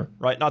this year,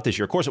 right? Not this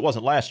year. Of course, it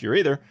wasn't last year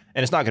either.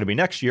 And it's not going to be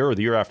next year or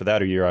the year after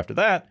that or year after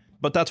that.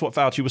 But that's what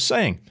Fauci was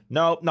saying.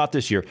 No, not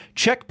this year.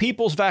 Check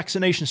people's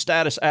vaccination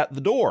status at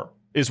the door,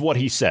 is what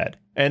he said.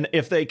 And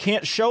if they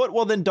can't show it,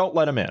 well, then don't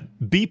let them in.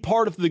 Be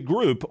part of the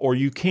group or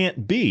you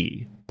can't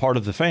be part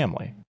of the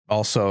family.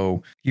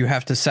 Also, you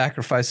have to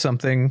sacrifice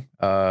something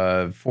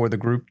for the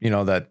group,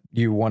 that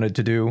you wanted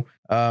to do.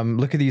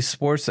 Look at these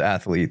sports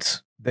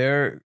athletes.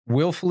 They're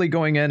willfully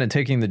going in and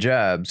taking the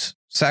jabs,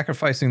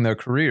 sacrificing their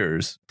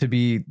careers to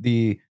be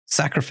the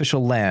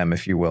sacrificial lamb,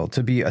 if you will,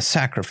 to be a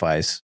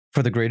sacrifice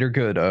for the greater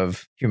good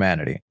of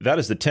humanity. That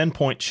is the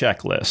 10-point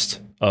checklist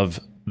of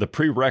the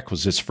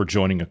prerequisites for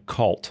joining a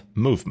cult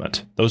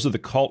movement. Those are the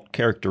cult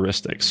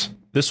characteristics.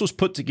 This was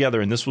put together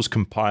and this was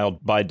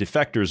compiled by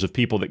defectors of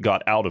people that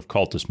got out of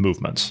cultist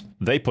movements.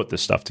 They put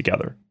this stuff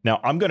together. Now,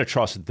 I'm going to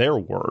trust their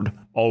word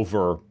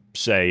over,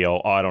 say,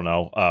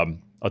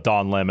 a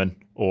Don Lemon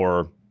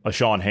or a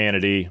Sean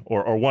Hannity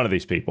or one of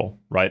these people,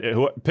 right?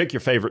 Pick your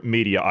favorite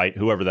mediaite,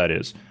 whoever that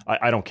is.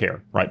 I don't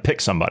care, right?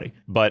 Pick somebody.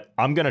 But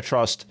I'm going to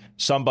trust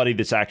somebody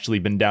that's actually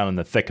been down in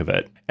the thick of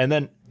it. And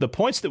then the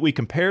points that we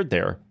compared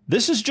there,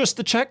 this is just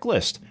the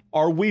checklist.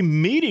 Are we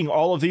meeting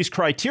all of these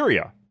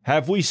criteria?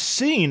 Have we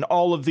seen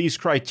all of these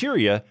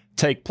criteria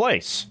take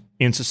place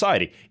in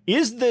society?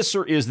 Is this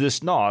or is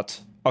this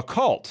not a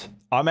cult?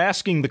 I'm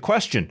asking the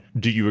question,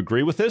 do you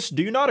agree with this?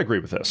 Do you not agree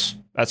with this?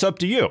 That's up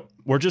to you.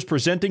 We're just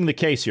presenting the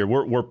case here.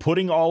 We're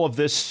putting all of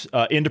this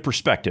into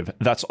perspective.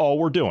 That's all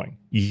we're doing.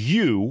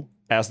 You,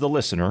 as the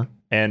listener,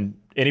 and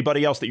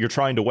anybody else that you're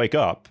trying to wake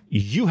up,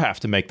 you have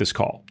to make this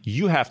call.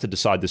 You have to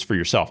decide this for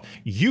yourself.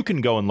 You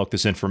can go and look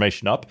this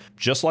information up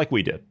just like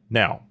we did.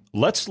 Now,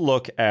 let's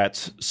look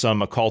at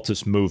some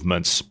occultist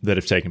movements that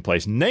have taken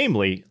place.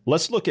 Namely,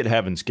 let's look at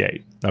Heaven's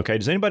Gate. Okay,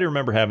 does anybody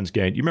remember Heaven's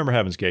Gate? You remember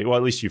Heaven's Gate? Well,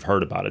 at least you've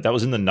heard about it. That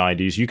was in the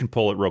 90s. You can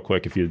pull it real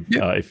quick if you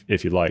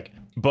if you'd like.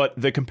 But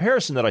the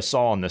comparison that I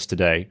saw on this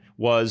today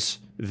was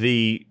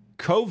the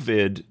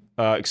COVID.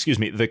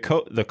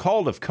 The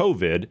cult of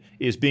COVID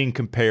is being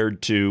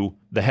compared to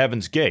the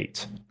Heaven's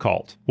Gate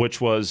cult,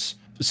 which was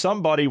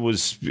somebody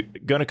was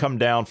going to come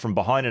down from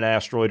behind an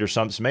asteroid or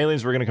something. Some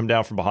aliens were going to come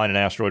down from behind an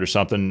asteroid or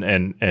something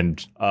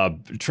and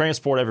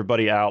transport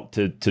everybody out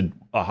to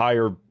a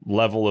higher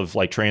level of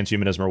like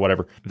transhumanism or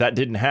whatever. That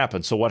didn't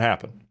happen. So what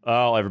happened?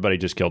 Oh, everybody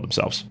just killed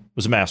themselves. It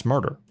was a mass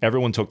murder.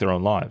 Everyone took their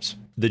own lives.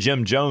 The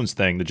Jim Jones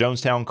thing, the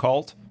Jonestown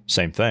cult,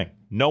 same thing.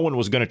 No one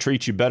was going to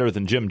treat you better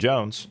than Jim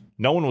Jones.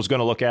 No one was going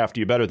to look after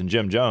you better than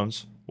Jim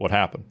Jones. What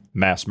happened?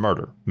 Mass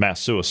murder, mass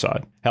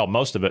suicide. Hell,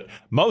 most of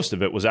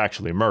it was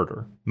actually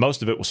murder.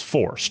 Most of it was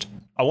forced.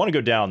 I want to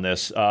go down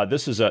this.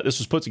 This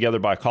was put together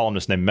by a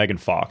columnist named Megan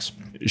Fox.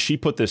 She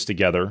put this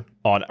together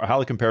on how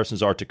the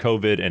comparisons are to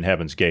COVID and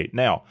Heaven's Gate.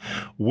 Now,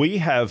 we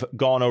have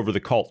gone over the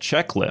cult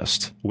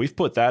checklist. We've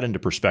put that into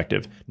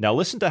perspective. Now,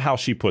 listen to how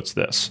she puts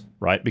this,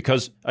 right?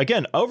 Because,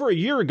 again, over a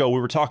year ago,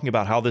 we were talking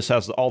about how this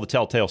has all the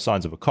telltale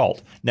signs of a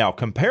cult. Now,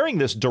 comparing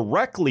this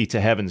directly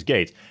to Heaven's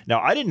Gate. Now,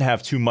 I didn't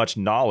have too much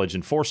knowledge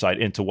and foresight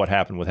into what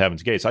happened with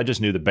Heaven's Gates. I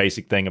just knew the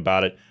basic thing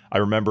about it. I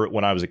remember it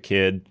when I was a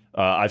kid.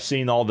 I've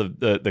seen all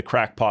the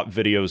crackpot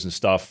videos and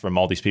stuff from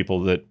all these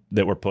people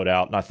that were put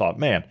out, and I thought,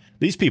 man,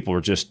 these people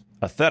were just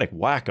pathetic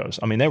wackos.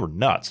 I mean, they were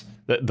nuts.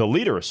 The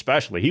leader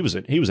especially, he was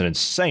an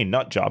insane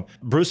nut job.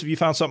 Bruce, have you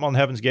found something on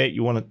Heaven's Gate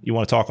you want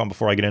to talk on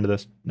before I get into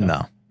this?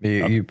 No.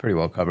 You pretty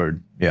well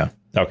covered. Yeah.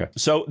 Okay.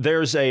 So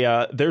there's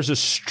a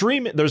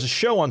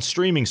show on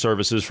streaming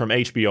services from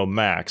HBO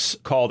Max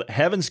called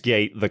Heaven's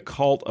Gate: The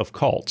Cult of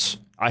Cults.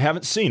 I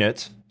haven't seen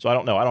it, so I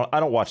don't know. I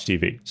don't watch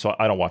TV, so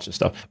I don't watch this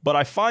stuff. But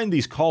I find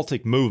these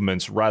cultic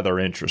movements rather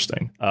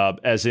interesting,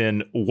 as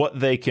in what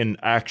they can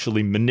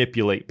actually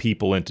manipulate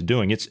people into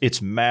doing.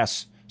 It's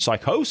mass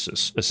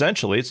psychosis,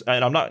 essentially.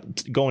 And I'm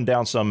not going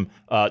down some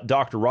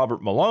Dr.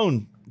 Robert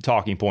Malone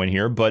talking point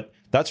here, but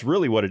that's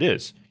really what it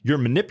is. You're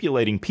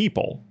manipulating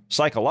people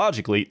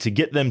psychologically to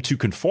get them to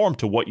conform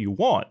to what you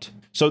want.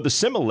 So the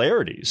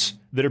similarities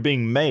that are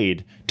being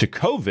made to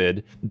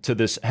COVID, to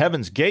this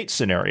Heaven's Gate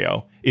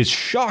scenario, is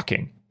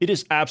shocking. It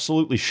is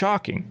absolutely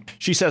shocking.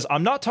 She says,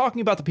 I'm not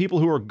talking about the people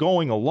who are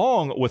going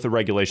along with the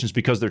regulations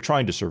because they're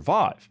trying to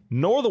survive,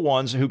 nor the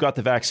ones who got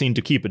the vaccine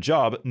to keep a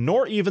job,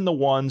 nor even the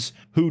ones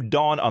who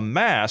don a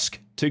mask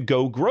to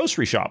go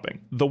grocery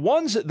shopping. The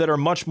ones that are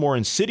much more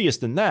insidious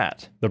than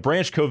that, the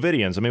Branch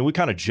Covidians. I mean, we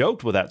kind of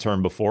joked with that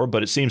term before,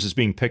 but it seems it's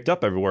being picked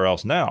up everywhere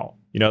else now.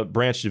 You know,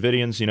 Branch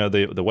Davidians, you know,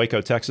 the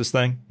Waco, Texas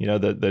thing, you know,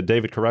 the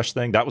David Koresh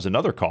thing, that was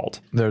another cult.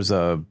 There's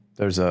a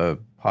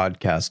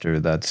podcaster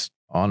that's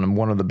on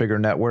one of the bigger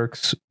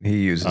networks.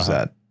 He uses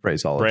that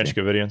phraseology. Branch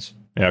Covidians?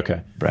 Yeah,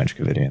 okay. Branch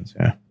Covidians,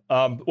 yeah.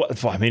 Well,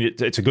 I mean,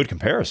 it's a good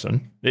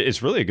comparison.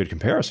 It's really a good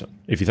comparison,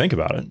 if you think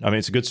about it. I mean,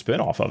 it's a good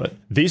spin-off of it.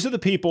 These are the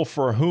people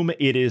for whom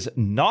it is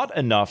not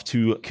enough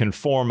to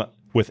conform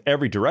with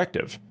every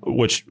directive,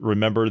 which,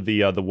 remember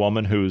the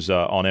woman who's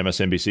on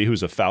MSNBC,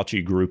 who's a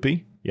Fauci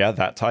groupie? Yeah,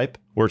 that type,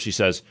 where she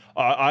says,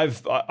 I'm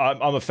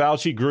a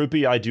Fauci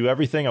groupie. I do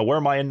everything. I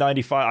wear my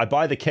N95. I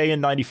buy the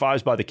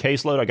KN95s by the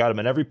caseload. I got them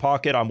in every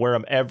pocket. I wear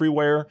them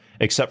everywhere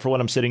except for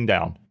when I'm sitting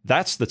down.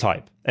 That's the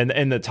type.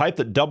 And the type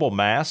that double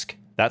mask,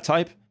 that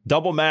type,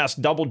 double mask,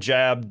 double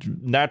jab,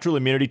 natural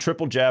immunity,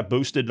 triple jab,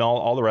 boosted, and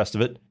all the rest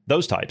of it,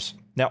 those types.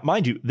 Now,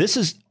 mind you,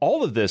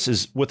 all of this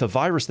is with a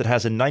virus that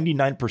has a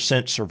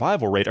 99%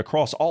 survival rate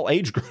across all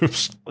age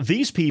groups.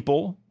 These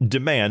people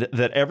demand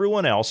that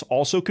everyone else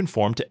also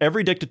conform to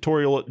every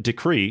dictatorial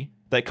decree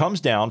that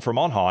comes down from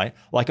on high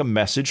like a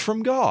message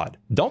from God,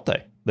 don't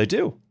they? They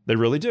do. They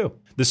really do.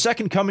 The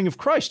second coming of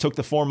Christ took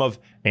the form of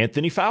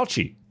Anthony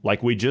Fauci,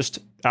 like we just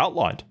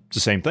outlined. It's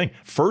the same thing.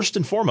 First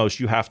and foremost,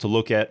 you have to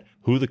look at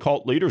who the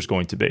cult leader is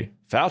going to be.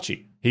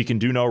 Fauci. He can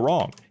do no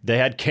wrong. They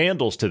had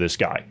candles to this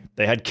guy.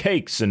 They had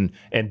cakes and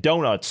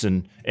donuts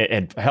and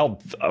hell,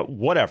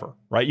 whatever,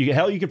 right?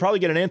 You could probably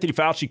get an Anthony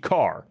Fauci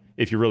car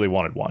if you really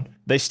wanted one.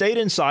 They stayed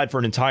inside for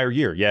an entire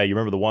year. Yeah, you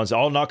remember the ones,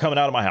 I'm not coming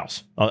out of my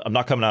house. I'm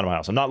not coming out of my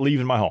house. I'm not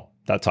leaving my home.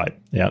 That type.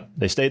 Yeah.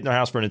 They stayed in their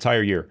house for an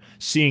entire year,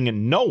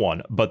 seeing no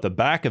one but the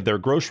back of their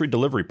grocery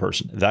delivery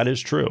person. That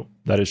is true.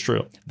 That is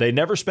true. They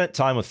never spent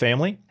time with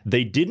family.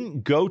 They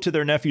didn't go to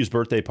their nephew's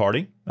birthday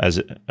party.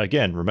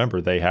 Again, remember,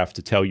 they have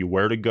to tell you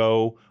where to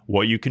go,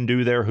 what you can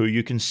do there, who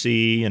you can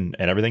see, and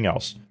everything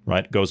else,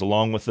 right? Goes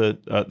along with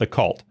the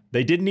cult.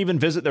 They didn't even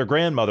visit their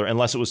grandmother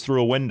unless it was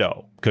through a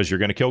window, because you're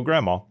going to kill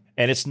grandma.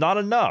 And it's not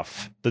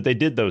enough that they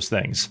did those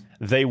things.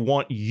 They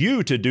want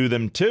you to do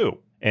them too.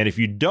 And if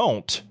you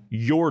don't,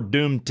 you're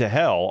doomed to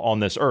hell on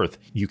this earth.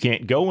 You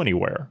can't go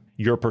anywhere.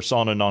 You're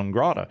persona non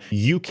grata.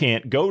 You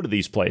can't go to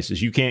these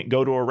places. You can't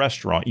go to a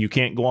restaurant. You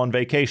can't go on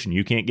vacation.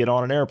 You can't get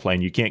on an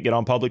airplane. You can't get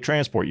on public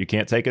transport. You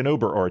can't take an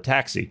Uber or a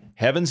taxi.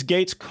 Heaven's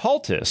Gate's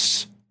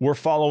cultists were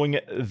following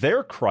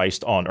their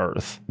Christ on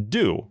earth.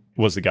 Du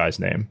was the guy's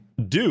name.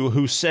 Du,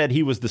 who said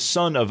he was the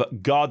son of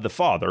God the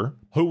Father,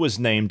 who was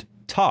named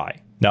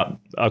Tai.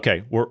 Now,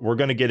 okay, we're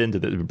going to get into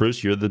this.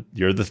 Bruce, you're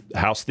the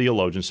house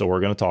theologian, so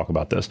we're going to talk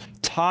about this.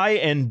 Tai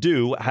and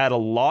Du had a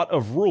lot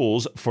of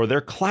rules for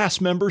their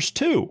class members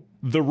too.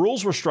 The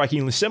rules were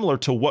strikingly similar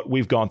to what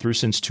we've gone through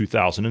since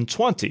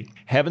 2020.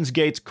 Heaven's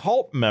Gate's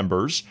cult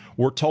members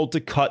were told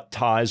to cut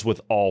ties with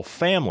all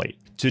family,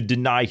 to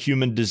deny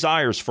human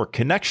desires for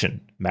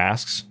connection,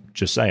 masks,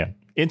 just saying,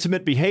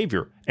 intimate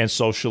behavior and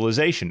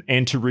socialization,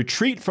 and to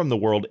retreat from the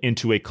world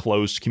into a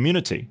closed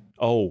community.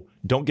 Oh,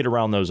 don't get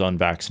around those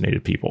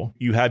unvaccinated people.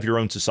 You have your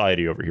own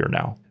society over here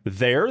now.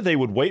 There, they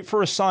would wait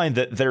for a sign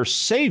that their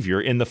savior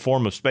in the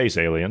form of space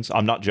aliens,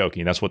 I'm not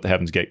joking, that's what the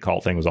Heaven's Gate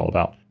cult thing was all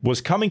about,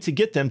 was coming to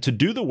get them to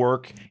do the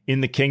work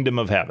in the kingdom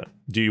of heaven.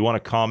 Do you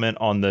want to comment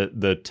on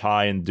the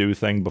Tai and Du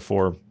thing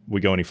before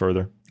we go any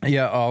further?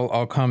 Yeah,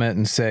 I'll comment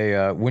and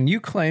say, when you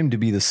claim to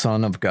be the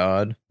Son of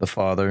God, the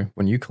Father,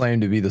 when you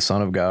claim to be the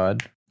Son of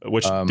God,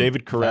 which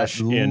David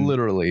Koresh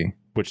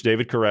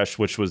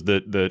which was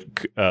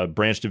the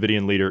Branch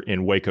Davidian leader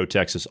in Waco,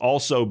 Texas,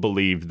 also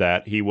believed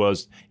that he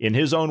was, in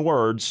his own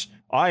words,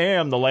 I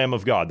am the Lamb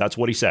of God. That's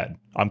what he said.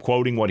 I'm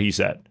quoting what he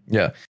said.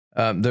 Yeah.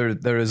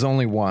 There is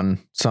only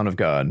one Son of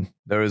God.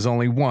 There is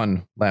only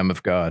one Lamb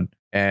of God.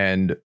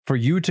 And for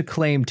you to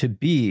claim to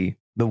be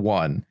the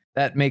one,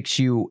 that makes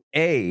you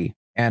a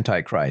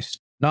Antichrist.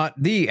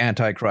 Not the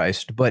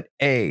Antichrist, but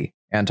a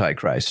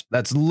Antichrist.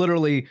 That's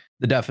literally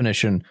the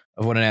definition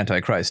of what an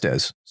Antichrist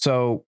is.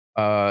 So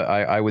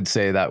I would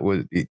say that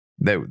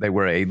they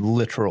were a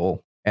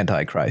literal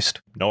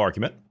Antichrist. No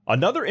argument.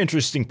 Another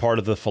interesting part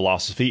of the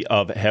philosophy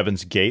of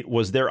Heaven's Gate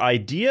was their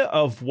idea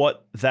of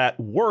what that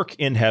work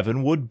in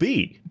heaven would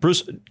be.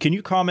 Bruce, can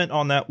you comment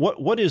on that?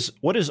 What is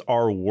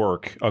our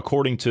work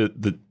according to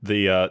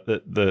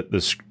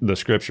the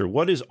scripture?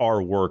 What is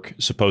our work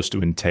supposed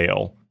to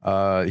entail?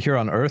 Here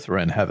on earth or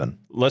in heaven?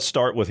 Let's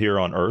start with here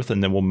on earth,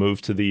 and then we'll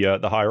move to the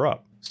higher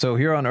up. So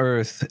here on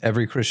earth,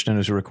 every Christian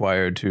is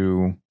required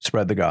to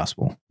spread the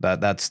gospel.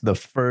 That's the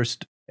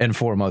first and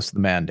foremost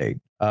the mandate.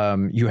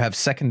 You have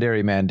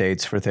secondary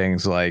mandates for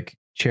things like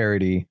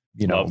charity,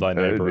 love thy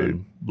neighbor,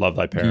 love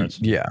thy parents.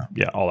 Yeah,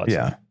 all that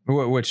stuff.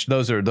 Which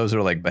those are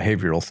like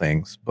behavioral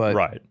things, but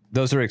right.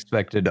 Those are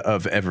expected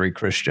of every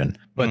Christian.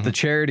 But the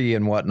charity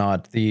and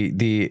whatnot,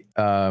 the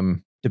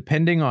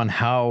depending on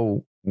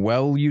how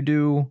well you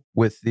do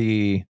with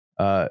the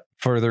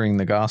furthering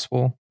the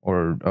gospel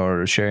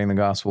or sharing the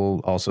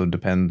gospel also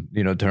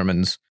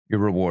determines your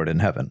reward in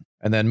heaven.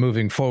 And then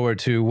moving forward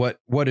to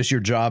what is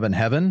your job in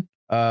heaven?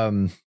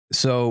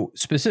 So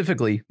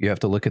specifically, you have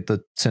to look at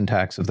the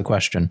syntax of the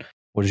question.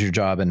 What is your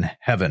job in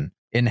heaven?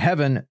 In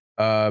heaven,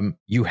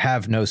 you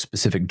have no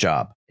specific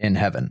job in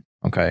heaven.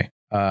 Okay.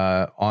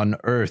 On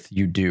earth,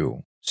 you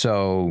do.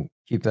 So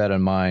keep that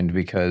in mind,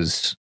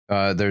 because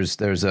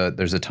there's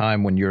a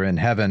time when you're in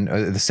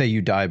heaven. Say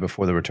you die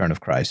before the return of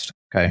Christ.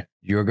 Okay.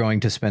 You're going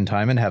to spend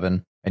time in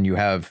heaven, and you're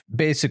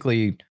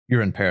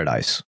in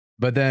paradise.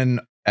 But then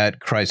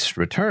at Christ's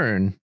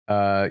return,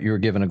 you're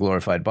given a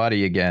glorified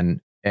body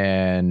again.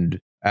 And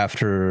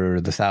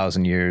after the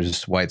 1,000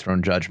 years, white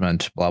throne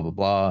judgment, blah, blah,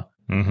 blah,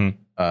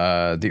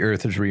 the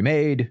earth is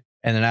remade.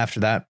 And then after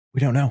that, we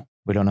don't know.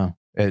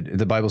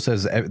 The Bible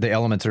says the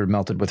elements are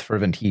melted with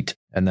fervent heat.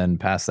 And then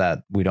past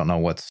that, we don't know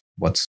what's.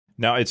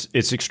 Now,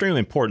 it's extremely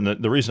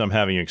important. The reason I'm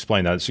having you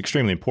explain that, it's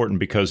extremely important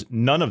because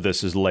none of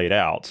this is laid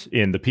out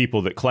in the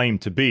people that claim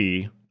to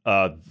be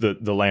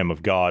the Lamb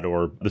of God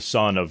or the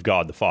Son of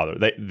God the Father.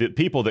 The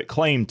people that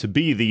claim to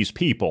be these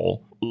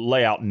people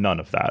lay out none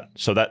of that.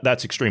 So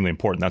that's extremely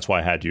important. That's why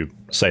I had you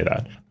say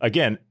that.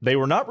 Again, they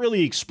were not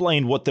really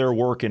explained what their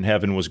work in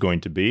heaven was going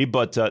to be,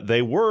 but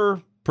they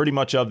were pretty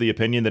much of the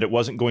opinion that it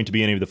wasn't going to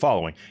be any of the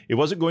following. It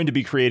wasn't going to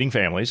be creating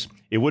families.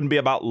 It wouldn't be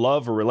about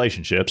love or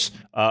relationships,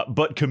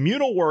 but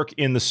communal work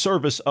in the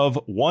service of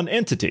one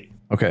entity.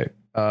 Okay.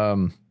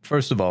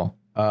 First of all,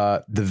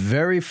 the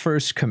very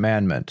first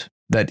commandment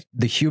that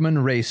the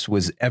human race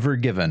was ever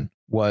given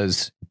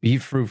was be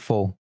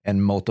fruitful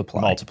and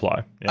multiply.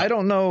 Yeah. I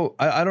don't know.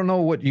 I don't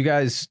know what you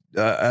guys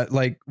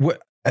like.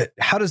 What?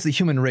 How does the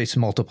human race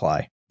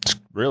multiply? It's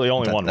really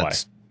only one way.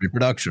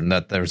 Reproduction.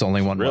 That there's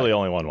only one way. Really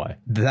only one way.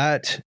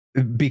 That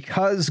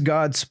because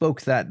God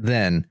spoke that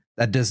then,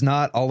 That does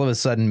not all of a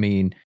sudden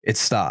mean it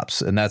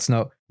stops. And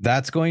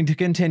that's going to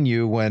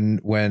continue when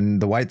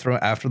the White Throne,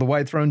 after the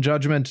White Throne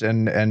judgment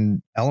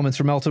and elements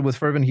are melted with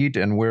fervent heat,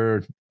 and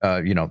we're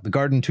the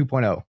Garden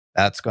 2.0.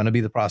 That's going to be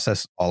the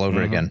process all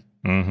over again.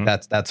 Mm-hmm.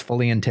 That's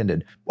fully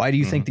intended. Why do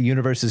you think the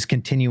universe is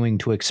continuing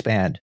to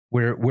expand?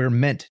 We're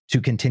meant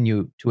to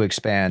continue to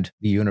expand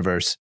the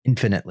universe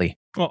infinitely.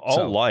 Well,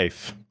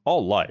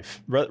 all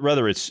life,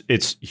 whether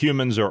it's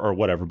humans or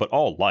whatever, but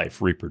all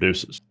life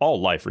reproduces.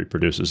 All life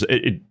reproduces.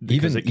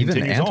 Even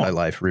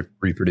anti-life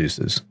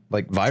reproduces.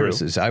 Like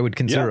viruses, true. I would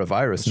consider a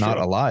virus not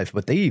alive,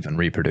 but they even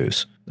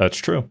reproduce. That's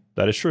true.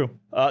 That is true.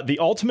 The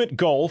ultimate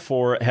goal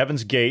for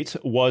Heaven's Gate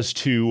was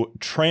to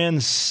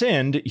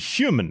transcend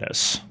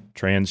humanness.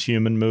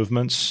 Transhuman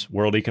movements,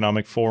 World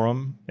Economic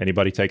Forum.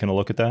 Anybody taking a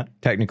look at that?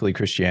 Technically,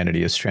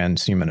 Christianity is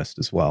transhumanist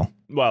as well.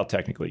 Well,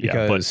 technically,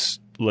 yeah. But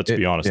let's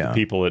be honest, the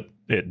people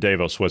at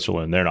Davos,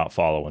 Switzerland, they're not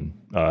following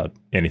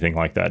anything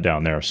like that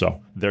down there.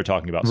 So they're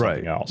talking about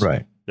something else.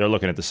 Right. They're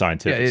looking at the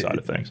scientific side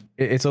of things.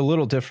 It's a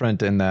little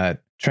different in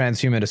that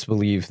transhumanists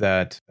believe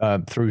that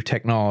through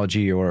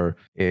technology or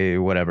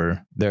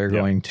whatever, they're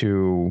going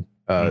to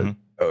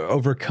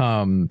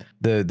overcome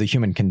the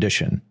human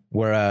condition.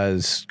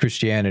 Whereas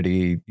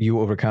Christianity, you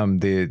overcome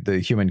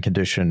the human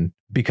condition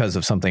because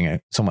of something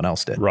someone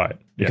else did. Right.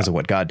 Because of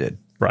what God did.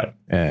 Right.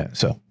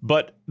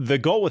 But the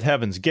goal with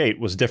Heaven's Gate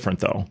was different,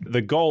 though.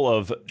 The goal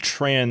of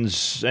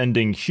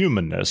transcending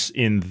humanness,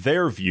 in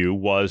their view,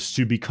 was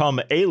to become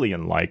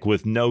alien-like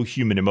with no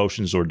human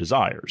emotions or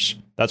desires.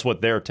 That's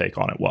what their take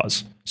on it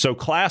was. So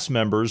class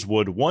members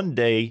would one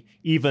day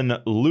even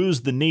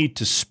lose the need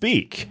to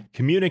speak,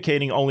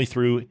 communicating only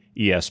through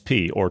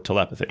ESP or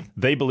telepathy.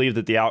 They believe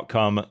that the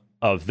outcome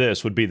of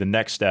this would be the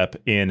next step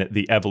in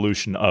the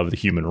evolution of the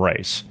human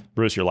race.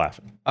 Bruce, you're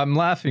laughing. I'm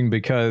laughing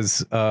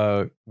because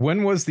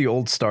when was the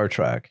old Star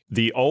Trek?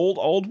 The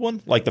old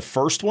one? Like the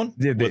first one?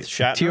 With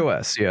Shatner?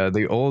 TOS, yeah.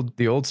 The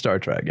old Star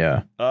Trek,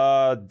 yeah.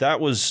 That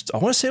was, I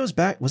want to say it was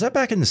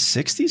back in the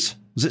 60s?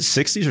 Was it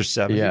 60s or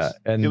 70s? Yeah,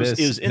 and it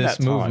was in this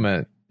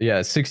movement.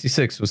 Yeah,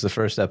 66 was the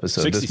first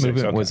episode. This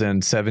movement was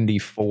in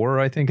 74,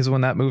 I think, is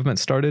when that movement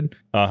started.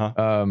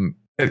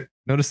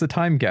 Notice the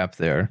time gap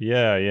there.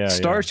 Yeah.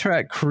 Star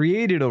Trek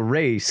created a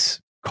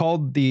race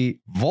called the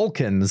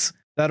Vulcans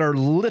that are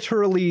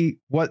literally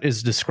what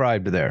is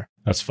described there.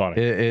 That's funny.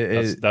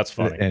 That's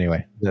funny.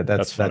 Anyway,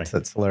 that's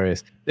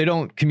hilarious. They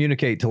don't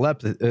communicate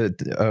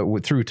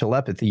through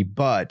telepathy,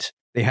 but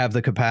they have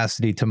the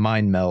capacity to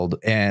mind meld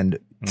and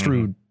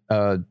through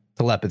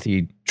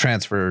telepathy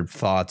transfer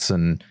thoughts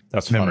and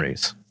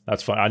memories. Funny.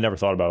 That's funny. I never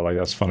thought about it like that.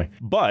 That's funny.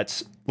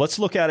 But let's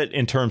look at it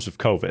in terms of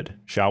COVID,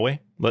 shall we?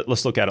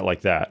 Let's look at it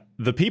like that.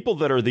 The people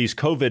that are these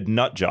COVID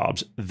nut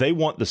jobs, they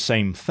want the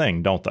same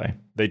thing, don't they?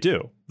 They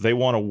do. They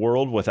want a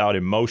world without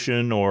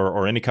emotion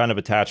or any kind of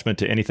attachment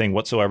to anything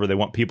whatsoever. They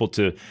want people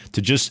to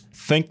just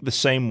think the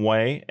same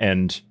way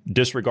and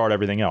disregard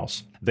everything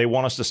else. They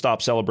want us to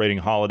stop celebrating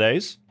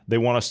holidays. They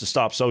want us to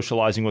stop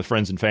socializing with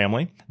friends and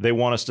family. They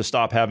want us to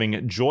stop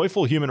having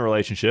joyful human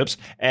relationships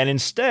and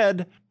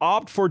instead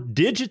opt for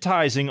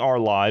digitizing our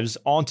lives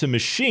onto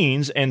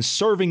machines and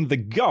serving the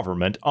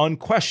government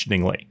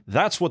unquestioningly.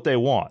 That's what they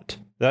want.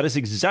 That is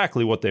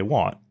exactly what they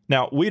want.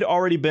 Now, we'd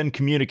already been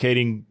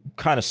communicating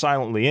kind of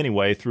silently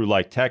anyway through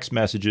like text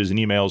messages and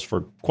emails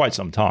for quite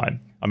some time.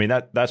 I mean,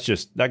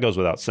 that goes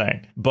without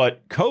saying.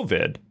 But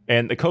COVID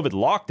and the COVID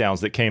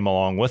lockdowns that came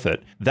along with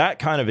it, that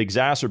kind of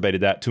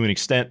exacerbated that to an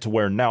extent to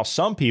where now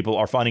some people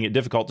are finding it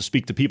difficult to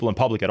speak to people in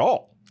public at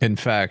all. In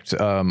fact,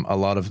 a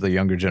lot of the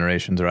younger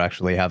generations are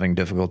actually having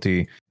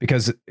difficulty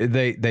because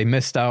they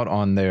missed out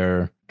on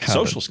their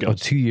social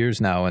skills. 2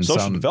 years now in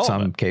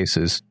some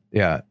cases.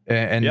 Yeah.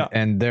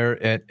 And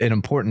they're at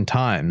important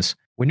times.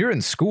 When you're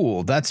in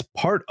school, that's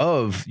part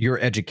of your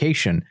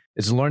education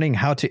is learning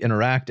how to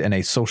interact in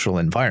a social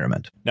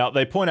environment. Now,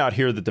 they point out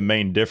here that the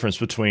main difference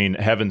between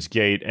Heaven's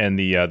Gate and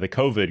the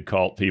COVID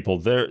cult people,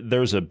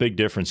 there's a big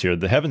difference here.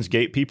 The Heaven's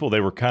Gate people, they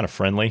were kind of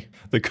friendly.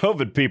 The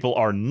COVID people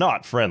are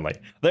not friendly.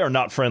 They are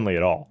not friendly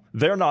at all.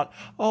 They're not,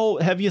 oh,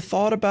 have you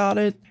thought about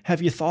it?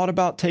 Have you thought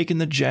about taking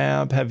the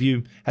jab? Have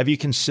you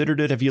considered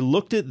it? Have you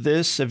looked at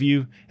this? Have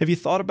you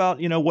thought about,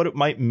 what it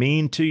might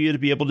mean to you to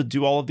be able to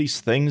do all of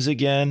these things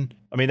again?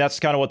 I mean, that's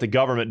kind of what the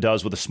government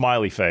does with a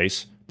smiley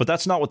face. But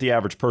that's not what the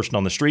average person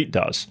on the street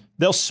does.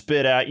 They'll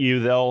spit at you.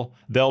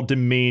 They'll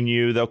demean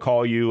you. They'll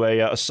call you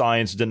a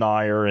science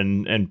denier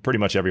and pretty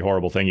much every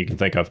horrible thing you can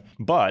think of.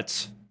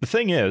 But the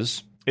thing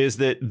is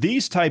that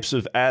these types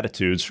of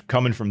attitudes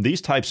coming from these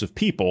types of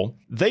people,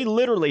 they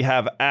literally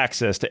have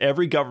access to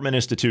every government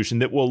institution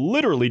that will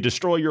literally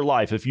destroy your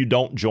life if you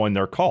don't join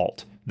their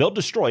cult. They'll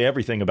destroy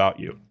everything about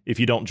you if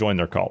you don't join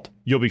their cult.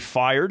 You'll be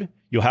fired.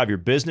 You'll have your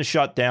business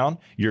shut down.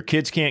 Your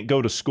kids can't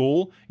go to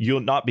school. You'll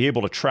not be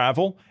able to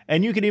travel.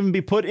 And you could even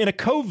be put in a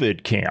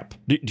COVID camp.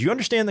 Do you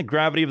understand the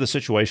gravity of the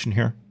situation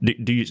here?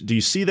 Do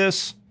you see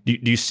this? Do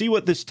you see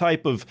what this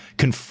type of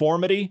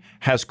conformity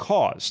has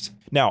caused?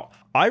 Now,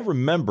 I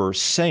remember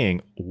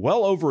saying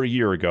well over a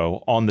year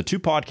ago on the 2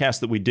 podcasts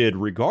that we did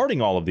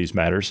regarding all of these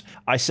matters,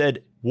 I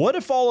said, What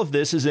if all of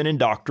this is an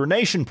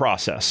indoctrination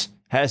process?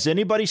 Has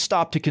anybody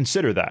stopped to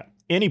consider that?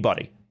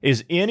 Anybody?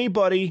 Is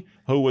anybody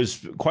who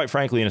was, quite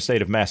frankly, in a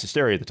state of mass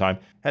hysteria at the time,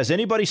 has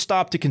anybody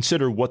stopped to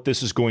consider what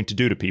this is going to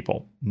do to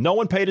people? No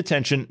one paid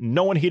attention.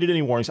 No one heeded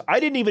any warnings. I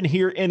didn't even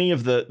hear any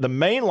of the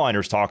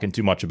mainliners talking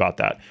too much about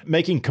that,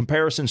 making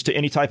comparisons to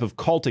any type of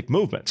cultic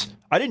movements.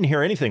 I didn't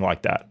hear anything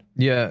like that.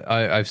 Yeah,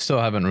 I still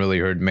haven't really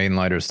heard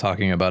mainliners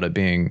talking about it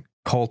being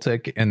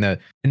cultic in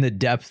the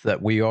depth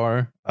that we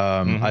are.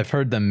 I've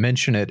heard them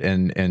mention it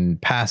in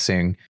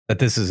passing that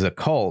this is a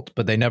cult,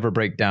 but they never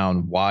break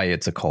down why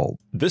it's a cult.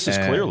 This is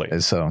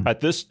clearly so at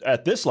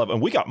this level,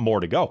 and we got more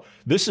to go.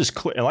 This is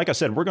clear, and like I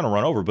said, we're going to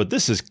run over, but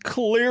this is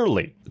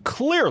clearly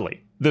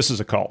this is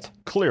a cult.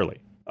 Clearly,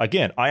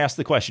 again, I asked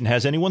the question: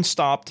 has anyone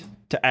stopped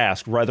to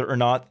ask whether or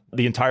not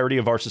the entirety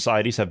of our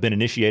societies have been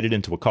initiated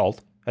into a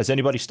cult? Has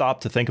anybody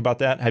stopped to think about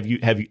that? Have you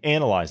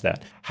analyzed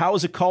that? How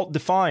is a cult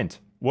defined?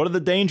 What are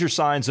the danger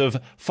signs of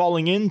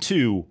falling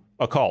into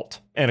a cult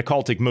and a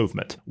cultic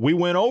movement? We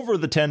went over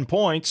the 10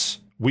 points.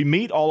 We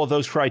meet all of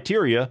those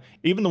criteria,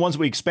 even the ones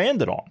we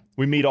expanded on.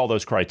 We meet all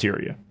those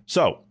criteria.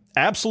 So,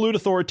 absolute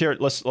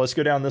authoritarian. Let's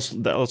go down this.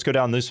 Let's go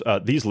down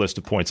these list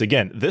of points.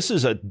 Again, this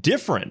is a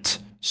different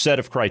set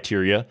of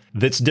criteria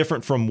that's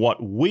different from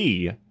what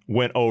we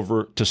went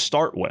over to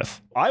start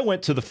with. I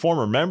went to the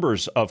former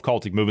members of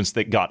cultic movements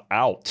that got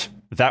out.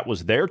 That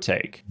was their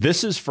take.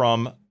 This is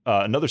from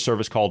another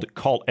service called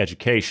Cult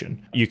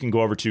Education. You can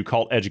go over to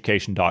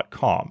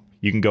culteducation.com.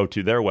 You can go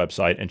to their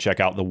website and check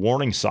out the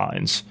warning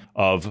signs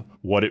of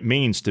what it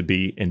means to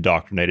be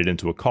indoctrinated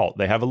into a cult.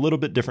 They have a little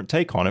bit different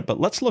take on it, but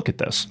let's look at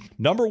this.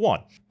 Number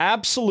one,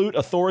 absolute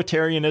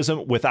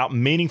authoritarianism without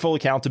meaningful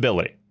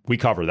accountability. We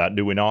cover that,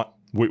 do we not?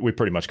 We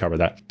pretty much cover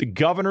that. The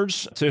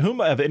governors, to whom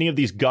have any of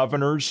these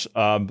governors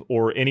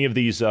or any of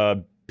these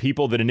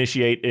people that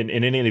initiate in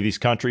any of these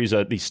countries,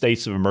 these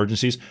states of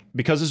emergencies,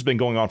 because this has been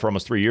going on for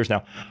almost 3 years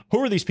now, who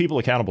are these people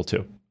accountable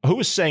to? Who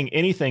is saying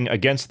anything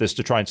against this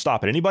to try and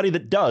stop it? Anybody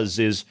that does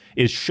is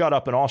shut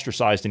up and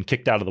ostracized and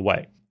kicked out of the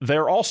way.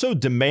 They're also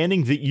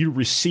demanding that you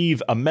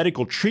receive a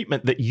medical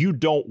treatment that you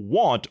don't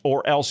want,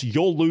 or else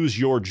you'll lose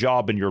your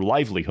job and your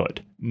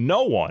livelihood.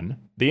 No one.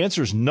 The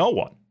answer is no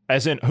one.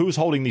 As in, who's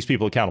holding these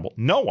people accountable?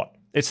 No one.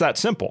 It's that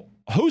simple.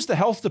 Who's the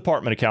health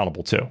department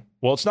accountable to?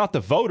 Well, it's not the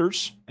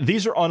voters.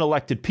 These are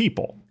unelected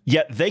people.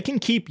 Yet they can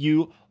keep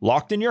you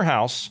locked in your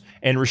house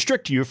and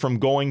restrict you from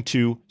going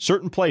to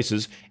certain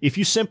places if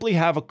you simply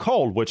have a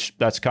cold, which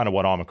that's kind of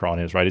what Omicron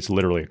is, right? It's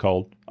literally a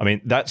cold. I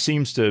mean, that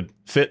seems to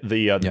fit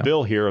the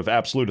bill here of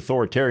absolute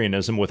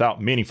authoritarianism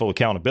without meaningful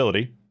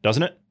accountability,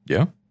 doesn't it?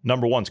 Yeah.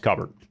 Number one's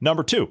covered.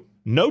 Number two,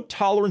 no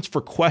tolerance for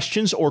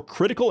questions or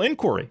critical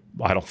inquiry.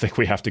 I don't think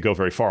we have to go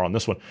very far on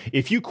this one.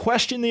 If you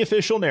question the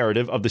official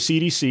narrative of the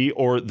CDC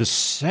or the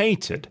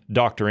sainted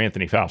Dr.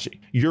 Anthony Fauci,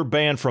 you're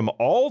banned from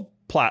all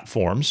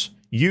platforms,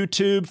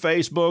 YouTube,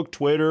 Facebook,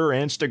 Twitter,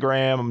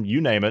 Instagram,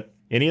 you name it.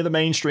 Any of the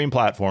mainstream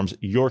platforms,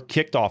 you're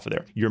kicked off of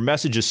there. Your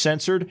message is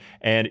censored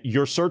and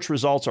your search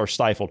results are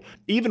stifled,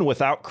 even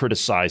without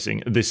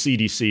criticizing the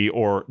CDC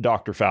or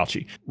Dr.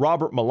 Fauci.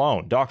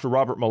 Dr.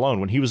 Robert Malone,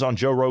 when he was on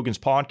Joe Rogan's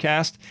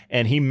podcast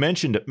and he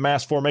mentioned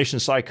mass formation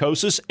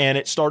psychosis, and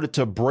it started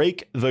to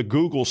break the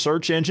Google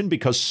search engine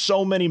because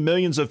so many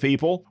millions of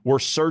people were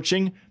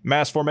searching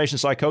mass formation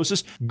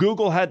psychosis,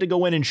 Google had to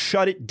go in and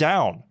shut it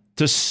down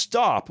to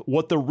stop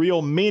what the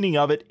real meaning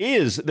of it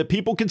is that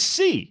people could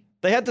see.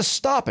 They had to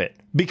stop it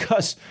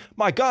because,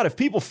 my God, if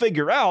people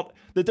figure out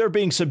that they're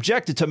being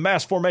subjected to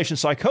mass formation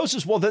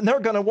psychosis, well, then they're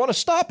going to want to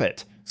stop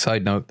it.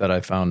 Side note that I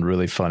found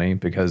really funny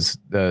because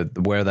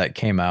where that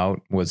came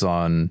out was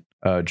on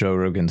Joe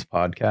Rogan's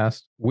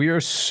podcast. We are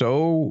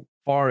so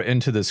far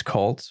into this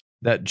cult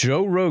that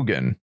Joe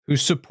Rogan, who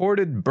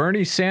supported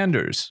Bernie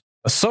Sanders,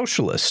 a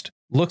socialist,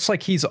 looks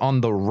like he's on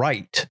the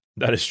right.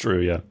 That is true,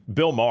 yeah.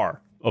 Bill Maher,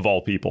 of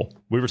all people.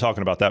 We were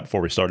talking about that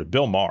before we started.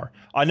 Bill Maher.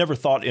 I never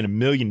thought in a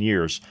million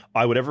years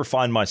I would ever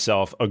find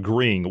myself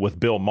agreeing with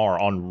Bill Maher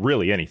on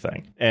really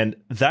anything. And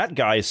that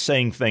guy is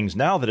saying things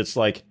now that it's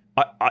like,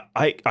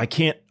 I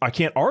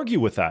can't argue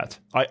with that.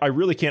 I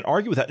really can't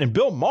argue with that. And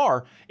Bill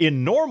Maher,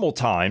 in normal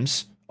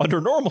times, under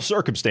normal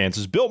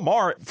circumstances, Bill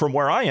Maher, from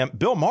where I am,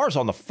 Bill Maher's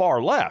on the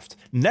far left.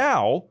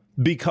 Now,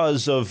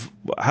 because of,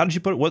 how did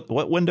you put it?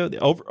 What window? The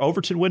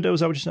Overton window?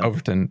 Is that what you said?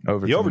 Overton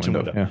the Overton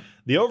window. Yeah.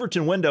 The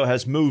Overton window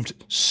has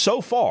moved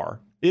so far.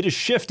 It has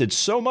shifted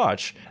so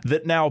much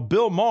that now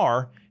Bill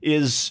Maher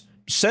is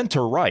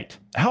center right.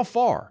 How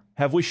far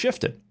have we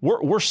shifted?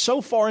 We're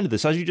so far into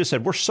this. As you just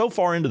said, we're so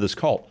far into this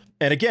cult.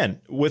 And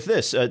again, with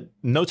this,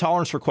 no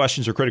tolerance for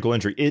questions or critical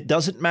injury. It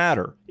doesn't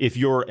matter if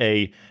you're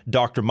a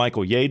Dr.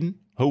 Michael Yaden,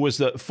 who was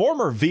the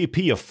former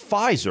VP of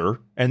Pfizer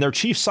and their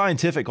chief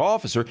scientific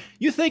officer.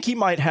 You think he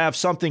might have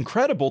something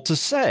credible to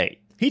say.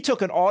 He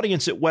took an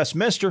audience at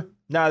Westminster.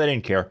 Nah, they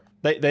didn't care.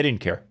 They didn't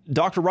care.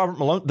 Dr. Robert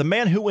Malone, the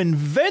man who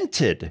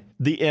invented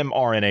the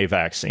mRNA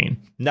vaccine.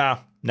 Nah,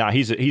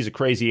 he's a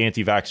crazy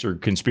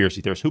anti-vaxxer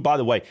conspiracy theorist who, by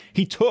the way,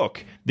 he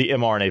took the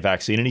mRNA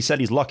vaccine and he said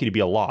he's lucky to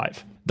be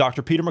alive.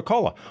 Dr. Peter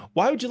McCullough.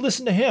 Why would you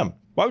listen to him?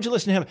 Why would you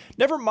listen to him?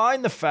 Never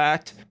mind the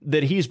fact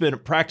that he's been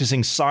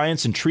practicing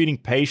science and treating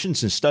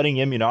patients and studying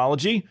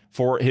immunology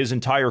for his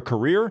entire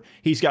career.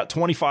 He's got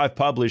 25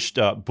 published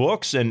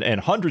books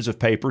and hundreds of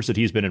papers that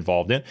he's been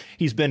involved in.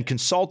 He's been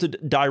consulted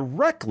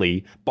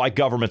directly by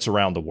governments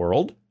around the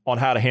world on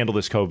how to handle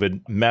this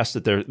COVID mess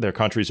that their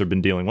countries have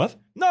been dealing with.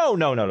 No.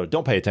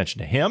 Don't pay attention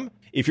to him.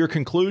 If your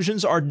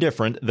conclusions are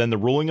different than the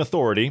ruling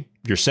authority,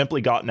 you're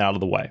simply gotten out of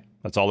the way.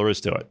 That's all there is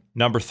to it.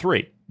 Number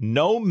 3,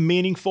 no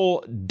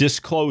meaningful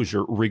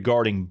disclosure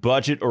regarding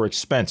budget or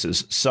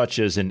expenses, such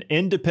as an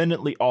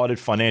independently audited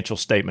financial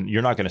statement.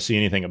 You're not going to see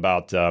anything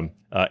about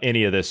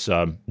any of this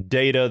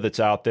data that's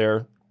out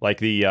there, like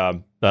the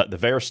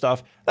VAERS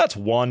stuff. That's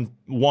 1%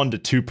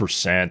 to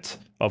 2%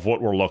 of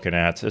what we're looking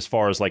at as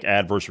far as like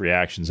adverse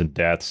reactions and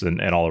deaths and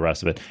all the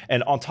rest of it.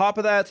 And on top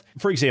of that,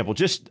 for example,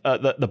 just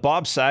the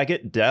Bob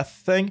Saget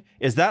death thing,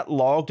 is that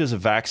logged as a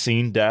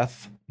vaccine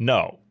death?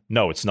 No,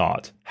 it's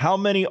not. How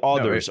many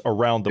others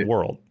around the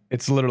world?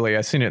 It's literally,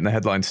 I've seen it in the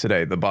headlines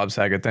today, the Bob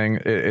Saget thing.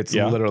 It's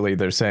literally,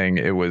 they're saying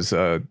it was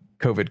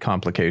COVID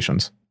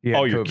complications. He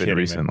had you're COVID kidding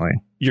recently.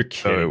 Me. You're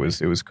kidding.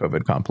 So it was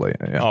COVID compli.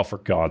 Yeah. Oh, for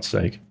God's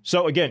sake.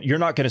 So again, you're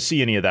not going to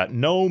see any of that.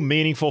 No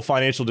meaningful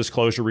financial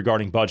disclosure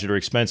regarding budget or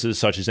expenses,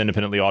 such as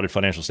independently audited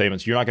financial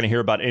statements. You're not going to hear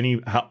about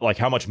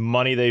how much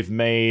money they've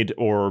made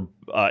or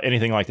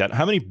anything like that.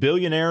 How many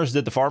billionaires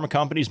did the pharma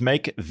companies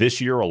make this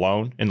year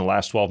alone in the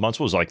last 12 months?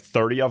 It was like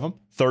 30 of them,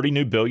 30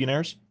 new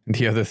billionaires.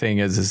 The other thing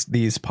is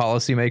these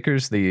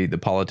policymakers, the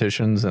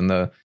politicians,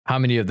 and how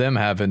many of them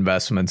have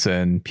investments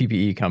in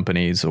PPE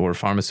companies or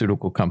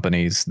pharmaceutical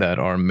companies that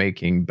are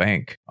making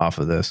bank off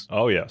of this?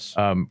 Oh, yes.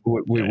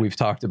 We've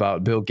talked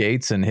about Bill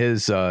Gates and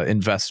his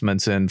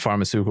investments in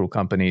pharmaceutical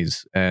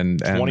companies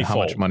and how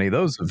much money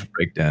those have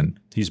raked in.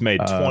 He's made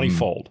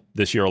 20-fold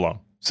this year alone.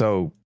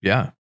 So,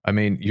 yeah, I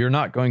mean, you're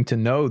not going to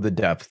know the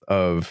depth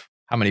of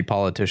how many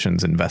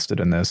politicians invested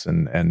in this.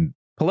 And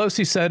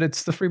Pelosi said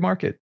it's the free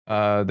market.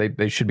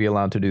 They should be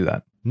allowed to do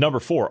that.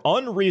 Number 4,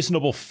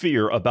 unreasonable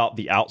fear about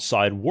the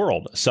outside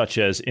world, such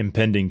as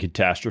impending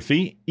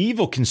catastrophe,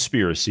 evil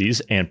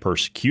conspiracies, and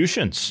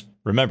persecutions.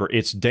 Remember,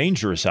 it's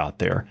dangerous out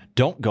there.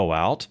 Don't go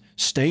out.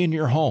 Stay in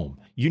your home.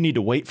 You need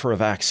to wait for a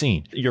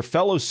vaccine. Your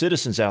fellow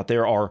citizens out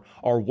there are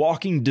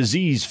walking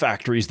disease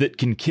factories that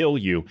can kill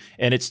you,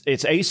 and it's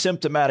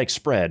asymptomatic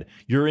spread.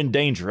 You're in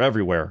danger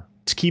everywhere.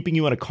 It's keeping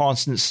you in a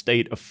constant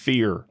state of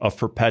fear, of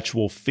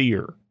perpetual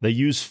fear. They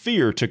use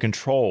fear to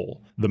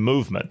control the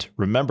movement.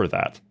 Remember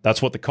that.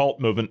 That's what the cult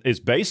movement is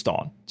based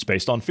on. It's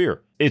based on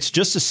fear. It's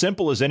just as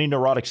simple as any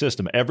neurotic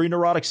system. Every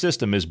neurotic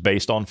system is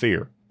based on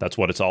fear. That's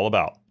what it's all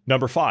about.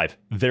 Number 5,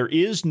 there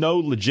is no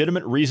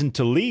legitimate reason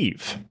to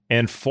leave,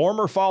 and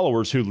former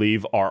followers who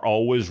leave are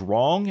always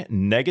wrong,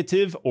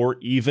 negative, or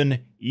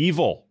even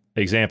evil.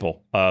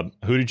 Example,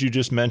 who did you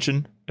just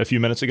mention a few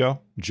minutes ago?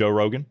 Joe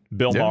Rogan,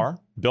 Bill Maher.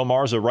 Bill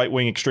Maher's a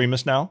right-wing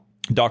extremist now.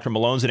 Dr.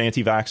 Malone's an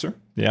anti-vaxxer.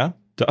 Yeah.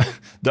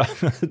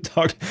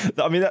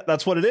 I mean,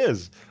 that's what it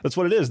is. That's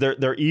what it is.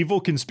 They're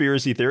evil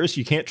conspiracy theorists.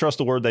 You can't trust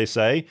a word they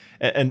say,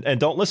 and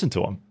don't listen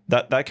to them.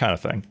 That kind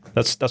of thing.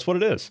 That's what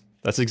it is.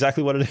 That's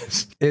exactly what it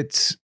is.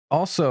 It's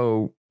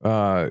also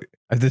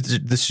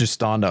this just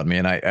dawned on me,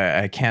 and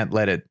I can't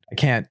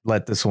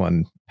let this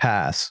one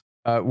pass.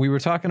 We were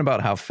talking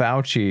about how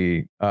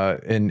Fauci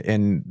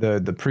in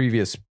the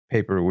previous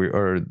paper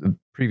the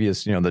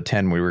previous, the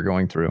 10 we were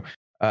going through,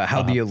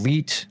 how the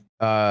elite,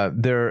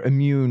 they're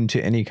immune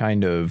to any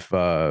kind of,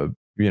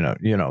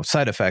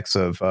 side effects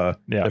of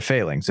their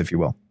failings, if you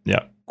will.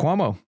 Yeah.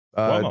 Cuomo.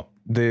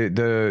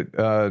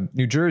 The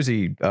New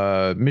Jersey,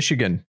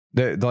 Michigan,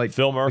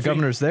 Phil Murphy, the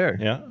governors there.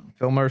 Yeah.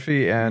 Phil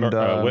Murphy and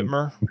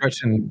Whitmer.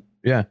 Gretchen.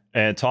 Yeah.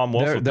 And Tom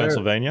Wolf of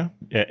Pennsylvania.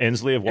 Yeah.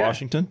 Inslee of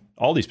Washington.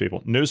 All these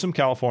people. Newsom,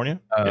 California.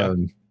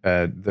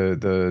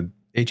 The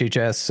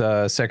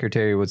HHS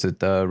secretary, was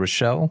it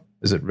Rochelle?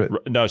 Is it?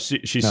 No,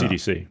 she's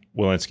CDC.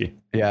 Walensky.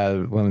 Yeah,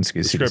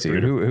 Walensky, CDC.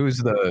 Who's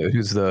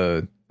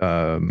the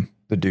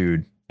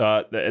dude?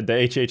 The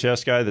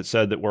HHS guy that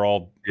said that we're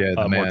all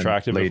more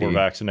attractive if we're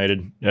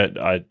vaccinated. That's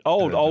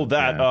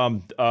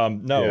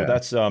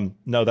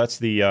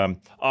the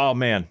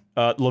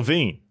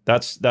Levine.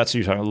 That's who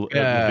you're talking about.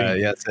 Yeah,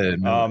 that's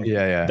it.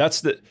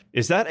 That's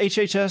is that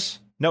HHS?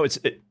 No, is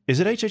it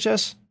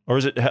HHS or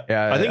is it?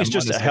 I think it's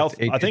just a health.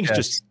 I think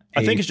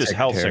it's just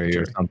health secretary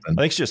or something.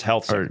 I think it's just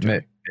health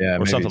secretary.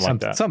 Or something like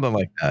that. Something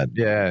like that.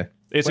 Yeah.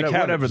 It's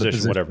whatever the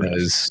position, whatever it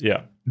is.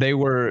 Yeah. They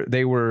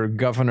were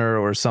governor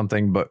or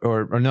something,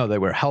 or no, they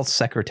were health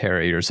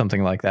secretary or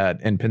something like that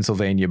in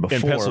Pennsylvania before.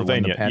 In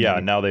Pennsylvania,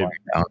 now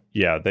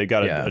they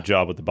got a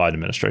job with the Biden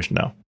administration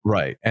now.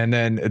 Right, and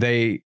then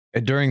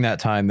during that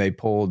time they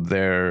pulled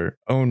their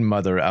own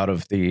mother out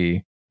of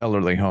the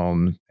elderly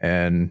home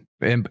and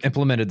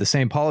implemented the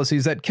same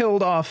policies that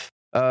killed off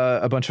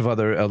a bunch of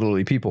other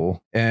elderly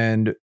people,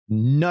 and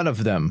none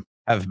of them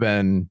have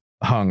been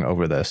hung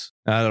over this.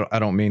 I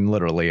don't mean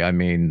literally. I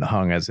mean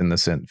hung as in the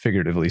sense,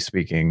 figuratively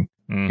speaking,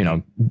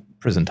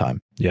 prison time.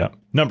 Yeah.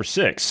 Number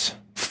 6,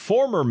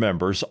 Former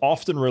members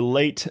often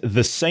relate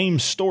the same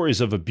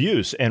stories of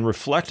abuse and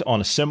reflect on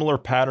a similar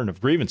pattern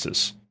of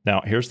grievances.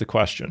 Now, here's the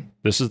question.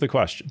 This is the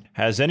question.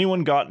 Has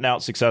anyone gotten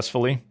out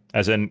successfully,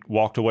 as in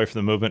walked away from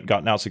the movement,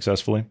 gotten out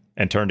successfully,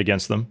 and turned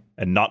against them,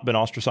 and not been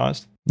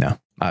ostracized? No.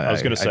 I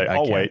was going to say,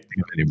 I'll wait.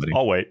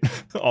 I'll wait.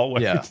 I'll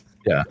wait.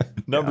 Yeah.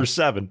 Number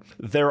 7,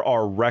 there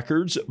are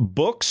records,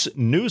 books,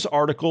 news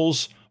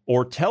articles,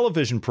 or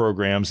television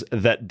programs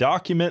that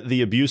document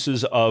the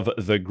abuses of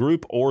the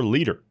group or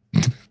leader.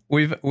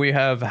 We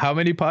have how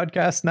many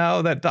podcasts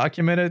now that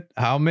document it?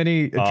 How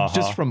many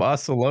just from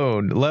us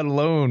alone, let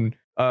alone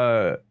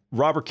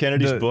Robert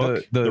Kennedy's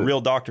book, The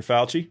Real Dr.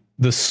 Fauci?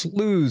 The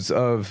slews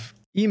of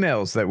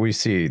emails that we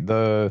see,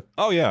 the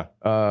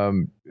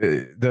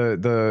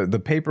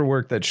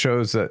paperwork that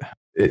shows that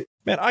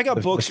man, I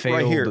got books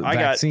right here.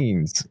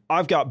 Vaccines.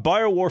 I've got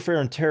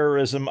biowarfare and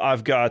terrorism.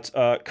 I've got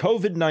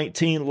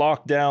COVID-19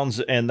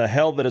 lockdowns and the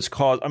hell that it's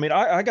caused. I mean,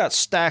 I got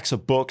stacks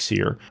of books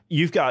here.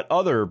 You've got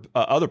other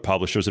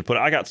publishers that put it.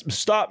 I got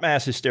Stop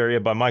Mass Hysteria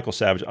by Michael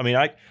Savage. I mean,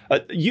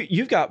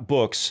 you've got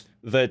books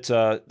that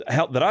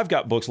I've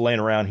got books laying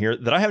around here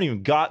that I haven't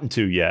even gotten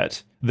to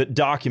yet that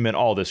document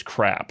all this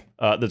crap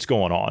that's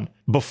going on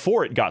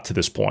before it got to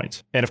this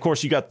point. And of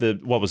course, you got the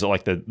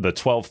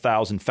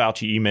 12,000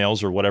 Fauci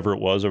emails or whatever it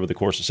was over the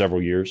course of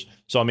several years.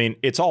 So, I mean,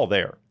 it's all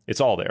there. It's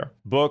all there.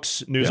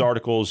 Books, news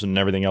articles, and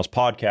everything else,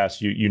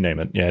 podcasts, you name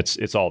it. Yeah,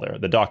 it's all there.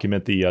 That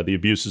document the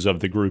abuses of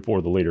the group or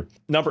the leader.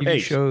 Number 8.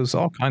 shows,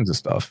 all kinds of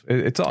stuff.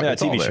 It's all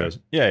TV all there. shows.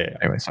 Yeah.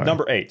 Anyway, sorry.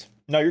 Number 8.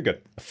 No, you're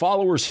good.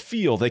 Followers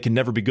feel they can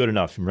never be good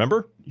enough.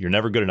 Remember? You're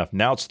never good enough.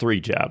 Now it's 3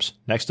 jabs.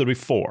 Next it'll be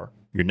 4.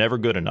 You're never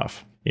good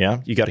enough.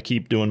 Yeah, you got to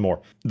keep doing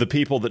more. The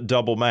people that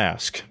double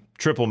mask,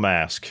 triple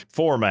mask,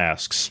 4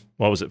 masks.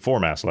 What was it? 4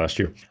 masks last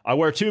year. I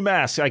wear 2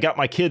 masks. I got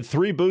my kid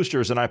 3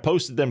 boosters and I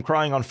posted them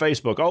crying on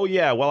Facebook. Oh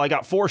yeah, well I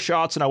got 4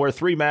 shots and I wear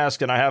 3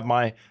 masks and I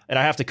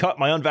have to cut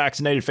my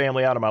unvaccinated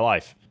family out of my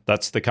life.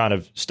 That's the kind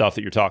of stuff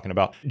that you're talking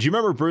about. Do you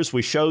remember, Bruce?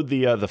 We showed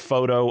the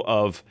photo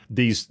of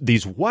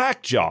these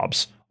whack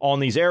jobs on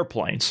these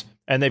airplanes,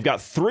 and they've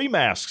got 3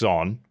 masks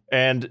on,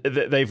 and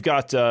they're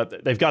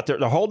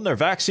holding their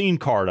vaccine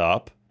card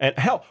up. And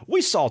hell,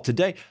 we saw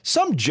today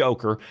some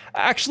joker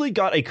actually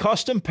got a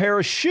custom pair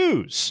of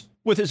shoes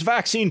with his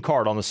vaccine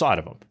card on the side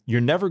of them.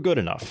 You're never good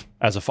enough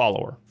as a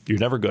follower. You're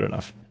never good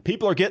enough.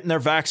 People are getting their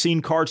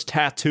vaccine cards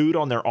tattooed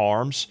on their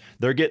arms.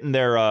 They're getting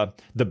their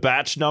the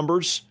batch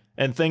numbers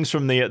and things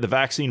from the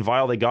vaccine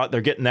vial they got. They're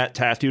getting that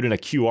tattooed in a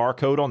QR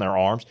code on their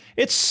arms.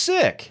 It's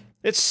sick.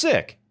 It's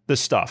sick,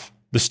 this stuff.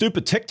 The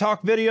stupid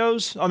TikTok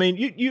videos. I mean,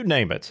 you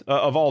name it,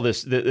 of all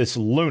this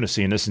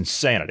lunacy and this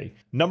insanity.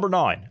 Number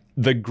 9,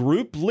 the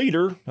group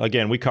leader.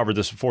 Again, we covered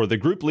this before. The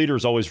group leader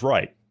is always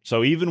right.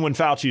 So even when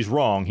Fauci's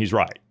wrong, he's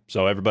right.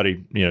 So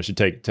everybody, should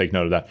take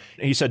note of that.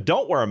 He said,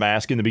 don't wear a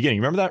mask in the beginning.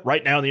 Remember that?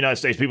 Right now in the United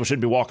States, people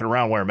shouldn't be walking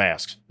around wearing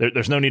masks.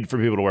 There's no need for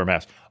people to wear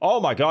masks. Oh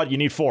my God, you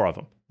need 4 of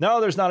them. No,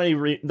 there's not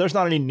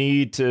any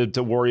need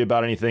to worry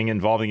about anything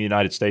involving the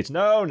United States.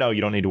 No,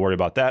 you don't need to worry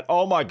about that.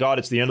 Oh my God,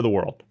 it's the end of the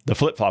world. The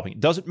flip-flopping.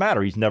 Doesn't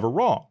matter. He's never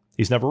wrong.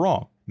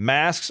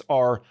 Masks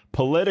are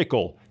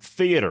political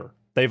theater.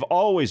 They've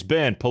always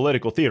been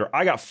political theater.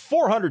 I got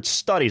 400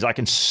 studies I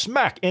can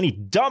smack any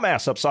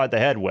dumbass upside the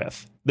head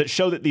with that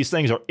show that these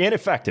things are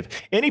ineffective.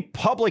 Any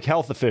public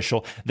health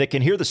official that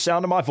can hear the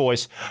sound of my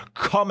voice,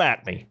 come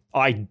at me.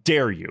 I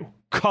dare you.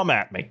 Come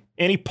at me.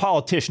 Any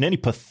politician, any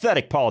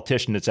pathetic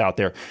politician that's out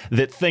there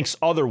that thinks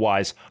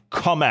otherwise,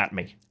 come at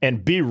me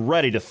and be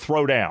ready to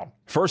throw down.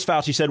 First,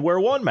 Fauci said wear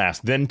 1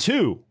 mask, then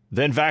 2.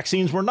 Then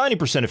vaccines were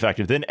 90%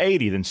 effective, then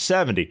 80, then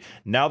 70.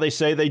 Now they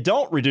say they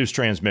don't reduce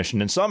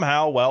transmission, and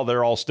somehow, well,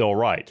 they're all still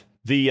right.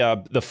 The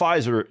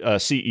Pfizer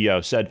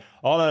CEO said,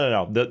 "Oh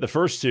no, the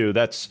first 2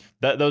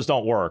 those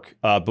don't work.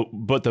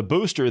 But the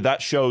booster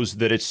that shows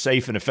that it's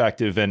safe and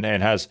effective and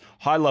has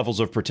high levels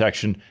of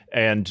protection.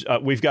 And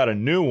we've got a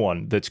new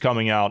one that's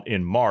coming out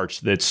in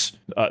March that's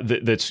going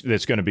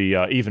to be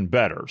even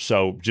better.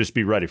 So just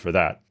be ready for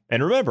that.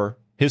 And remember."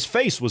 His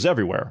face was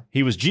everywhere.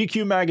 He was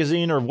GQ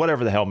magazine or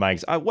whatever the hell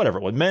magazine, whatever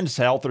it was, Men's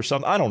Health or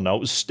something. I don't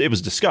know. It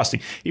was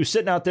disgusting. He was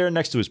sitting out there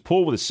next to his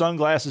pool with his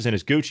sunglasses and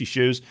his Gucci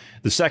shoes,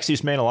 the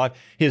sexiest man alive.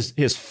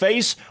 His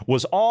face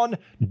was on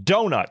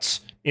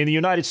donuts in the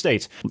United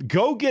States.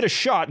 Go get a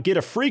shot, get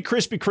a free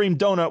Krispy Kreme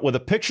donut with a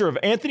picture of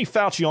Anthony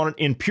Fauci on it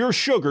in pure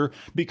sugar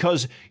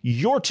because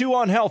you're too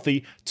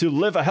unhealthy to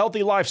live a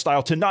healthy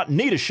lifestyle to not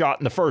need a shot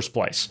in the first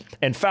place.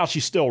 And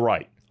Fauci's still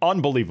right.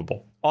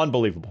 Unbelievable.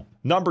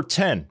 Number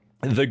 10.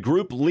 The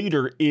group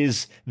leader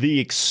is the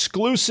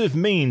exclusive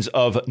means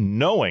of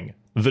knowing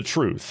the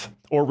truth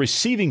or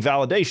receiving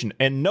validation,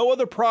 and no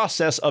other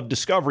process of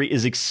discovery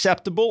is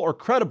acceptable or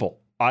credible.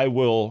 I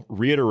will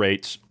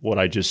reiterate what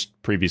I just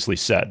previously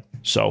said.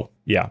 So,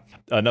 yeah.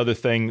 Another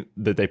thing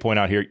that they point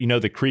out here,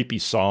 the creepy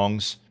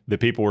songs that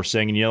people were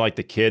singing, like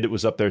the kid that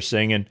was up there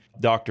singing,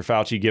 Dr.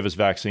 Fauci, give us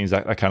vaccines,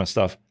 that kind of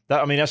stuff.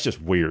 That's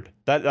just weird.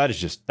 That is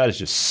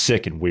just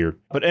sick and weird.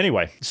 But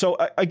anyway, so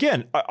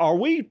again, are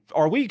we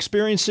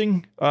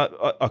experiencing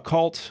a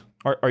cult?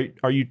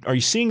 Are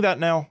you seeing that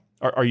now?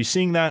 Are you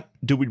seeing that?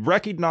 Do we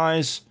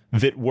recognize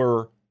that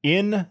we're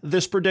in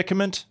this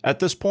predicament at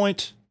this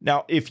point?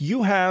 Now, if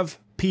you have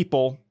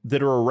people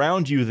that are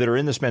around you that are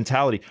in this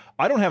mentality,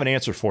 I don't have an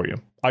answer for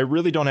you. I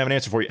really don't have an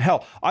answer for you.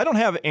 Hell, I don't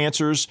have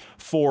answers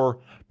for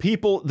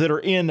people that are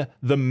in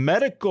the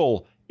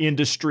medical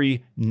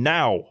industry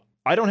now.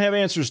 I don't have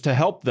answers to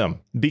help them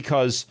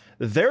because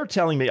they're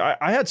telling me,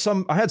 I had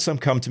some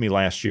come to me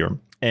last year.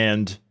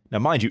 And now,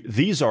 mind you,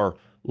 these are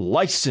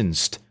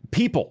licensed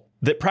people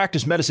that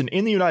practice medicine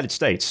in the United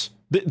States.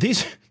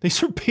 These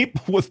are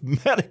people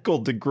with medical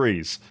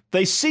degrees.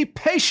 They see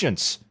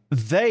patients.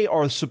 They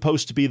are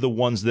supposed to be the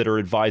ones that are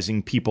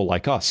advising people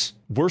like us.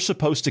 We're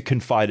supposed to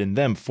confide in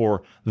them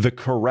for the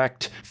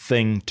correct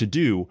thing to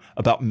do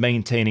about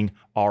maintaining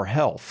our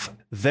health.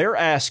 They're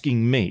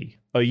asking me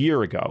a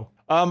year ago,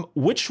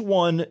 which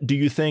one do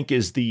you think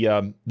is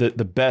the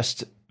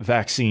best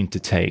vaccine to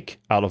take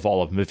out of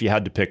all of them if you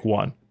had to pick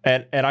one?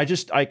 And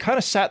I kind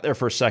of sat there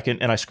for a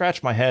second and I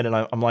scratched my head and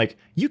I'm like,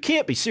 you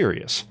can't be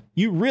serious.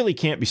 You really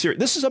can't be serious.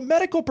 This is a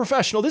medical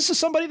professional. This is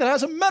somebody that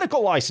has a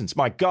medical license.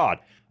 My God,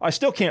 I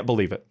still can't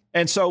believe it.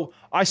 And so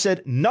I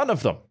said, none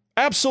of them,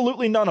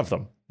 absolutely none of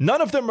them.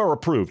 None of them are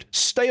approved.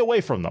 Stay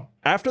away from them.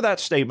 After that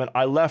statement,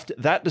 I left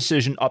that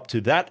decision up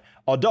to that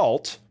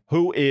adult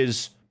who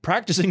is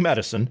practicing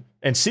medicine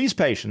and sees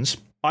patients.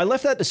 I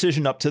left that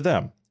decision up to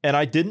them and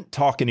I didn't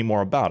talk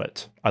anymore about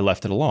it. I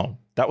left it alone.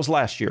 That was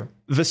last year.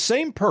 The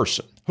same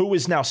person who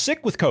is now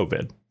sick with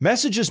COVID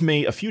messages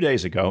me a few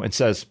days ago and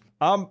says,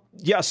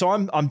 so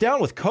I'm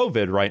down with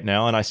COVID right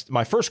now. And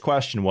my first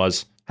question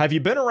was, have you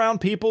been around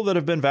people that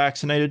have been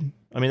vaccinated?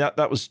 I mean,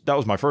 that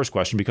was my first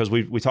question because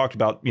we talked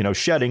about,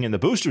 shedding and the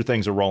booster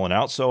things are rolling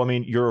out. So, I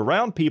mean, you're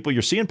around people,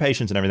 you're seeing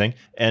patients and everything.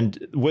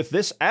 And with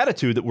this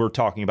attitude that we're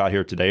talking about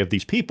here today of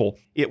these people,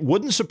 it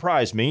wouldn't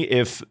surprise me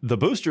if the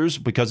boosters,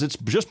 because it's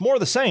just more of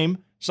the same,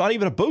 it's not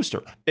even a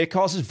booster. It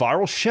causes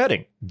viral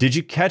shedding. Did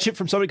you catch it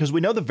from somebody? Because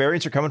we know the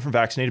variants are coming from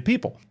vaccinated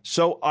people.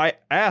 So I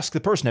asked the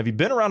person, have you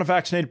been around a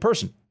vaccinated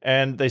person?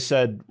 And they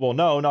said, well,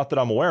 no, not that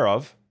I'm aware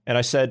of. And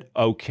I said,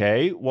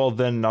 okay, well,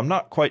 then I'm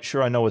not quite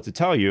sure I know what to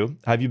tell you.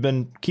 Have you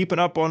been keeping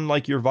up on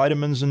like your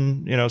vitamins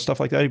and,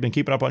 stuff like that? You've been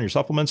keeping up on your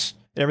supplements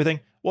and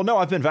everything? Well, no,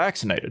 I've been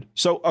vaccinated.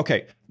 So,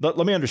 okay, let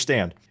me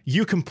understand.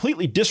 You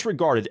completely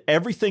disregarded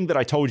everything that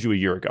I told you a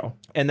year ago.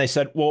 And they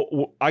said,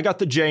 well, I got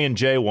the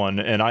J&J one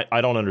and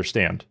I don't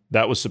understand.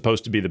 That was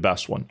supposed to be the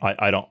best one.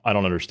 I don't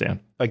understand.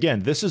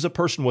 Again, this is a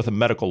person with a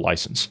medical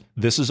license.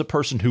 This is a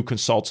person who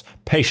consults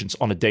patients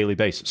on a daily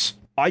basis.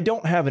 I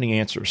don't have any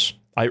answers.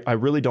 I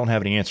really don't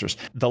have any answers.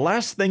 The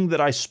last thing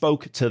that I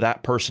spoke to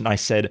that person, I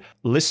said,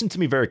 listen to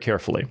me very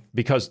carefully,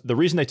 because the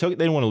reason they took it,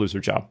 they didn't want to lose their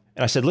job.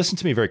 And I said, listen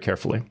to me very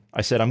carefully.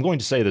 I said, I'm going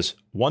to say this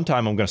one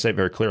time. I'm going to say it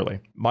very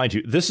clearly. Mind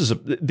you,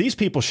 these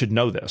people should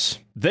know this.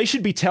 They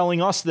should be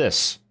telling us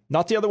this,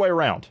 not the other way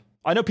around.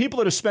 I know people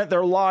that have spent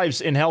their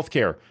lives in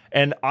healthcare,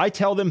 and I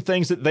tell them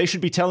things that they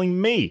should be telling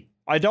me.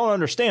 I don't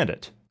understand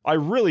it. I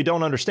really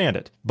don't understand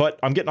it. But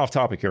I'm getting off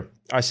topic here.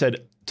 I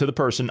said to the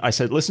person,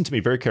 listen to me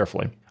very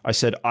carefully. I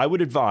said, I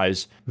would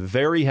advise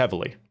very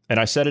heavily, and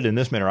I said it in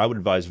this manner, I would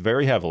advise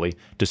very heavily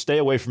to stay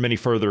away from any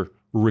further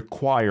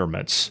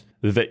requirements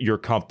that your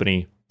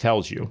company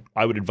tells you.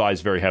 I would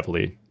advise very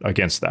heavily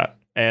against that.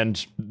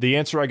 And the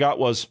answer I got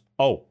was,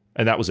 oh,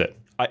 and that was it.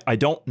 I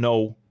don't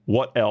know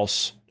what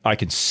else I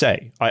can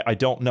say. I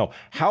don't know.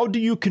 How do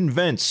you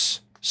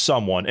convince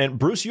someone? And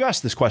Bruce, you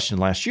asked this question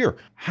last year.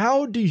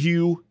 How do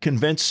you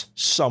convince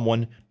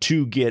someone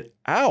to get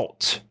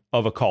out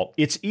of a cult?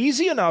 It's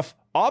easy enough,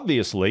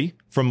 obviously,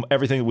 from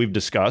everything that we've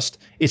discussed.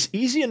 It's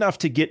easy enough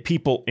to get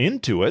people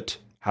into it.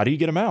 How do you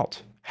get them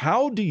out?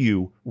 How do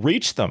you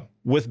reach them?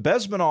 With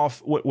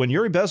Bezmenov, when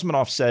Yuri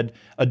Bezmenov said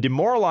a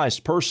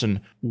demoralized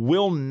person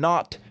will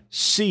not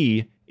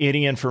see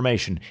any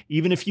information,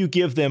 even if you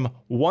give them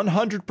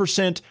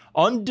 100%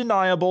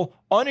 undeniable,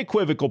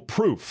 unequivocal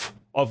proof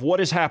of what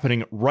is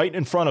happening right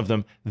in front of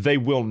them, they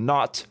will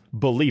not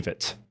believe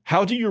it.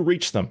 How do you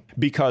reach them?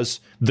 Because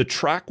the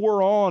track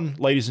we're on,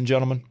 ladies and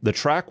gentlemen, the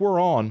track we're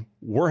on,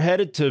 we're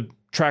headed to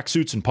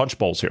tracksuits and punch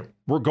bowls here.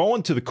 We're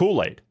going to the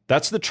Kool-Aid.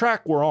 That's the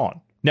track we're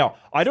on. Now,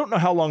 I don't know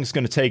how long it's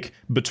going to take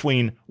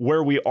between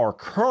where we are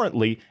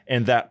currently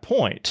and that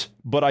point,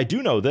 but I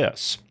do know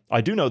this.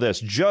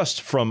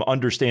 Just from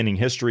understanding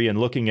history and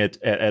looking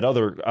at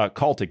other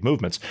cultic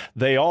movements.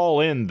 They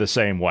all end the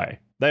same way.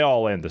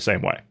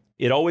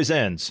 It always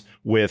ends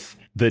with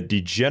the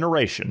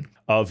degeneration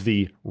of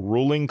the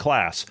ruling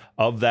class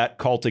of that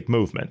cultic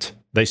movement.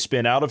 They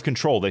spin out of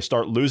control. They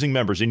start losing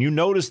members. And you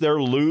notice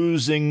they're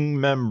losing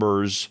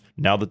members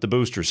now that the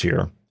booster's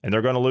here. And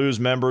they're going to lose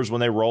members when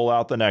they roll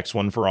out the next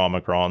one for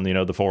Omicron,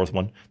 the fourth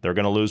one. They're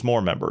going to lose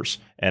more members.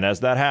 And as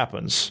that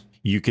happens,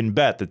 you can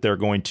bet that they're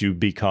going to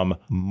become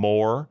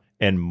more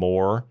and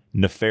more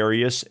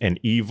nefarious and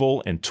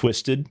evil and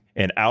twisted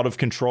and out of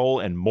control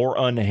and more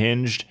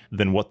unhinged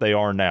than what they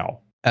are now.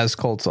 As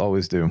cults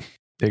always do.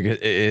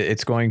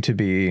 It's going to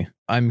be,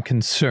 I'm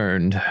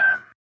concerned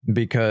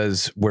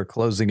because we're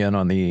closing in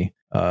on the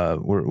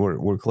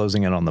we're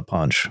closing in on the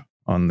punch,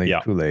 on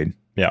the Kool-Aid.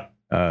 Yeah.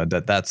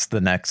 That's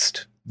the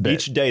next bit.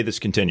 Each day this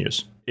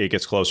continues, it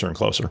gets closer and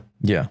closer.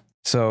 Yeah.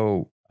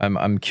 So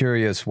I'm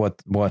curious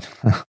what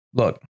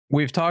look,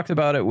 we've talked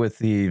about it with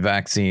the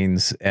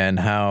vaccines and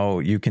how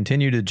you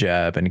continue to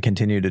jab and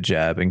continue to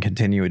jab and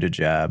continue to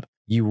jab.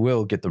 You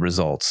will get the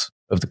results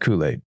of the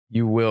Kool-Aid.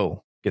 You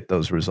will get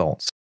those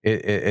results.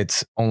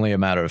 It's only a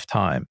matter of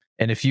time.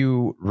 And if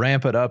you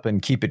ramp it up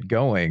and keep it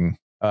going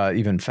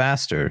even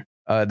faster,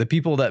 the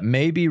people that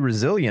may be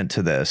resilient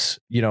to this,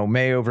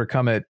 may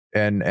overcome it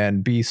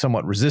and be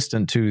somewhat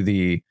resistant to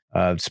the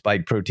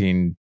spike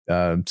protein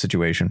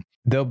situation.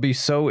 They'll be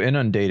so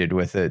inundated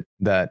with it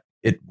that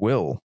it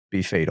will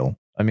be fatal.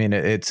 I mean,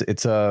 it's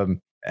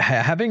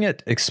having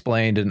it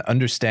explained and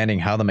understanding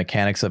how the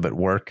mechanics of it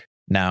work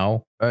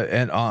now,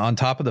 and on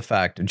top of the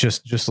fact,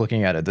 just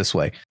looking at it this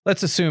way,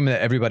 let's assume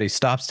that everybody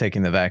stops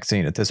taking the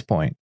vaccine at this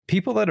point.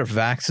 People that are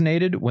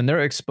vaccinated, when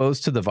they're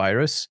exposed to the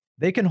virus,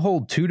 they can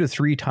hold 2 to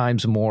 3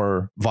 times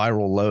more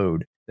viral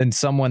load than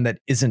someone that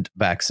isn't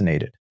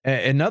vaccinated.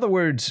 In other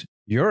words,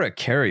 you're a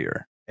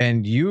carrier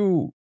and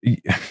you're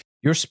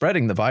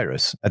spreading the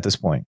virus at this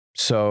point.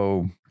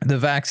 So the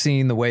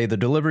vaccine, the way the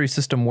delivery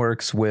system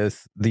works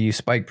with the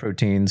spike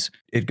proteins,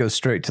 it goes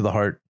straight to the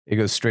heart. It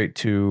goes straight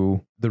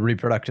to the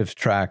reproductive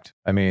tract.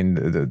 I mean,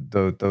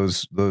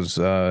 those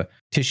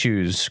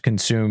tissues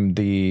consume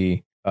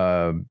the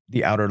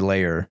outer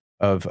layer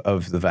of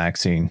the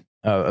vaccine,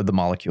 of the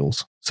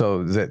molecules.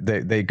 So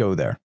they go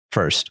there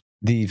first.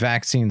 The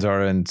vaccines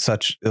are in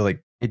such,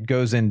 it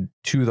goes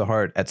into the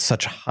heart at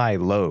such high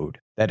load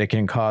that it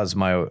can cause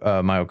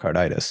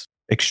myocarditis.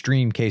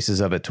 Extreme cases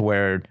of it to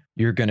where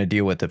you're going to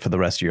deal with it for the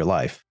rest of your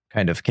life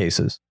kind of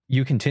cases.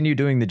 You continue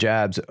doing the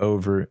jabs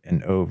over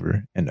and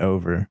over and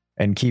over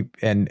and keep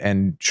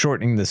and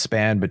shortening the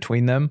span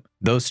between them.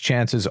 Those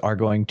chances are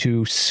going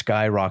to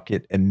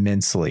skyrocket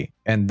immensely.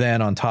 And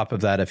then on top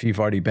of that, if you've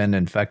already been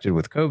infected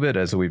with COVID,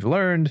 as we've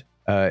learned,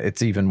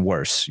 it's even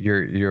worse.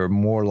 You're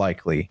more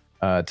likely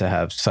to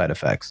have side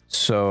effects.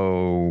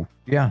 So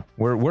yeah,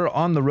 we're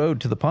on the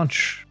road to the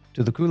punch,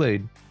 to the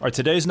Kool-Aid. All right,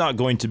 today's not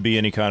going to be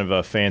any kind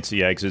of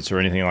fancy exits or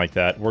anything like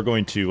that. We're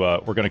going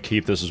to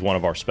keep this as one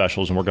of our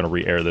specials, and we're going to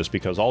re-air this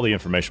because all the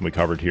information we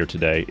covered here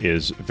today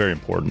is very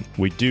important.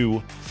 We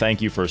do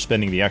thank you for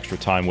spending the extra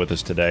time with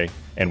us today,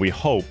 and we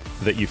hope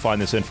that you find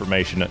this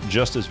information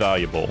just as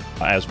valuable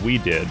as we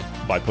did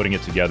by putting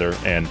it together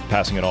and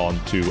passing it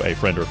on to a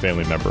friend or a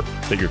family member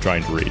that you're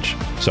trying to reach.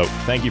 So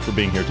thank you for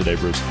being here today,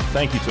 Bruce.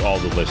 Thank you to all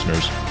the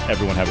listeners.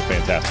 Everyone have a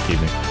fantastic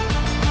evening.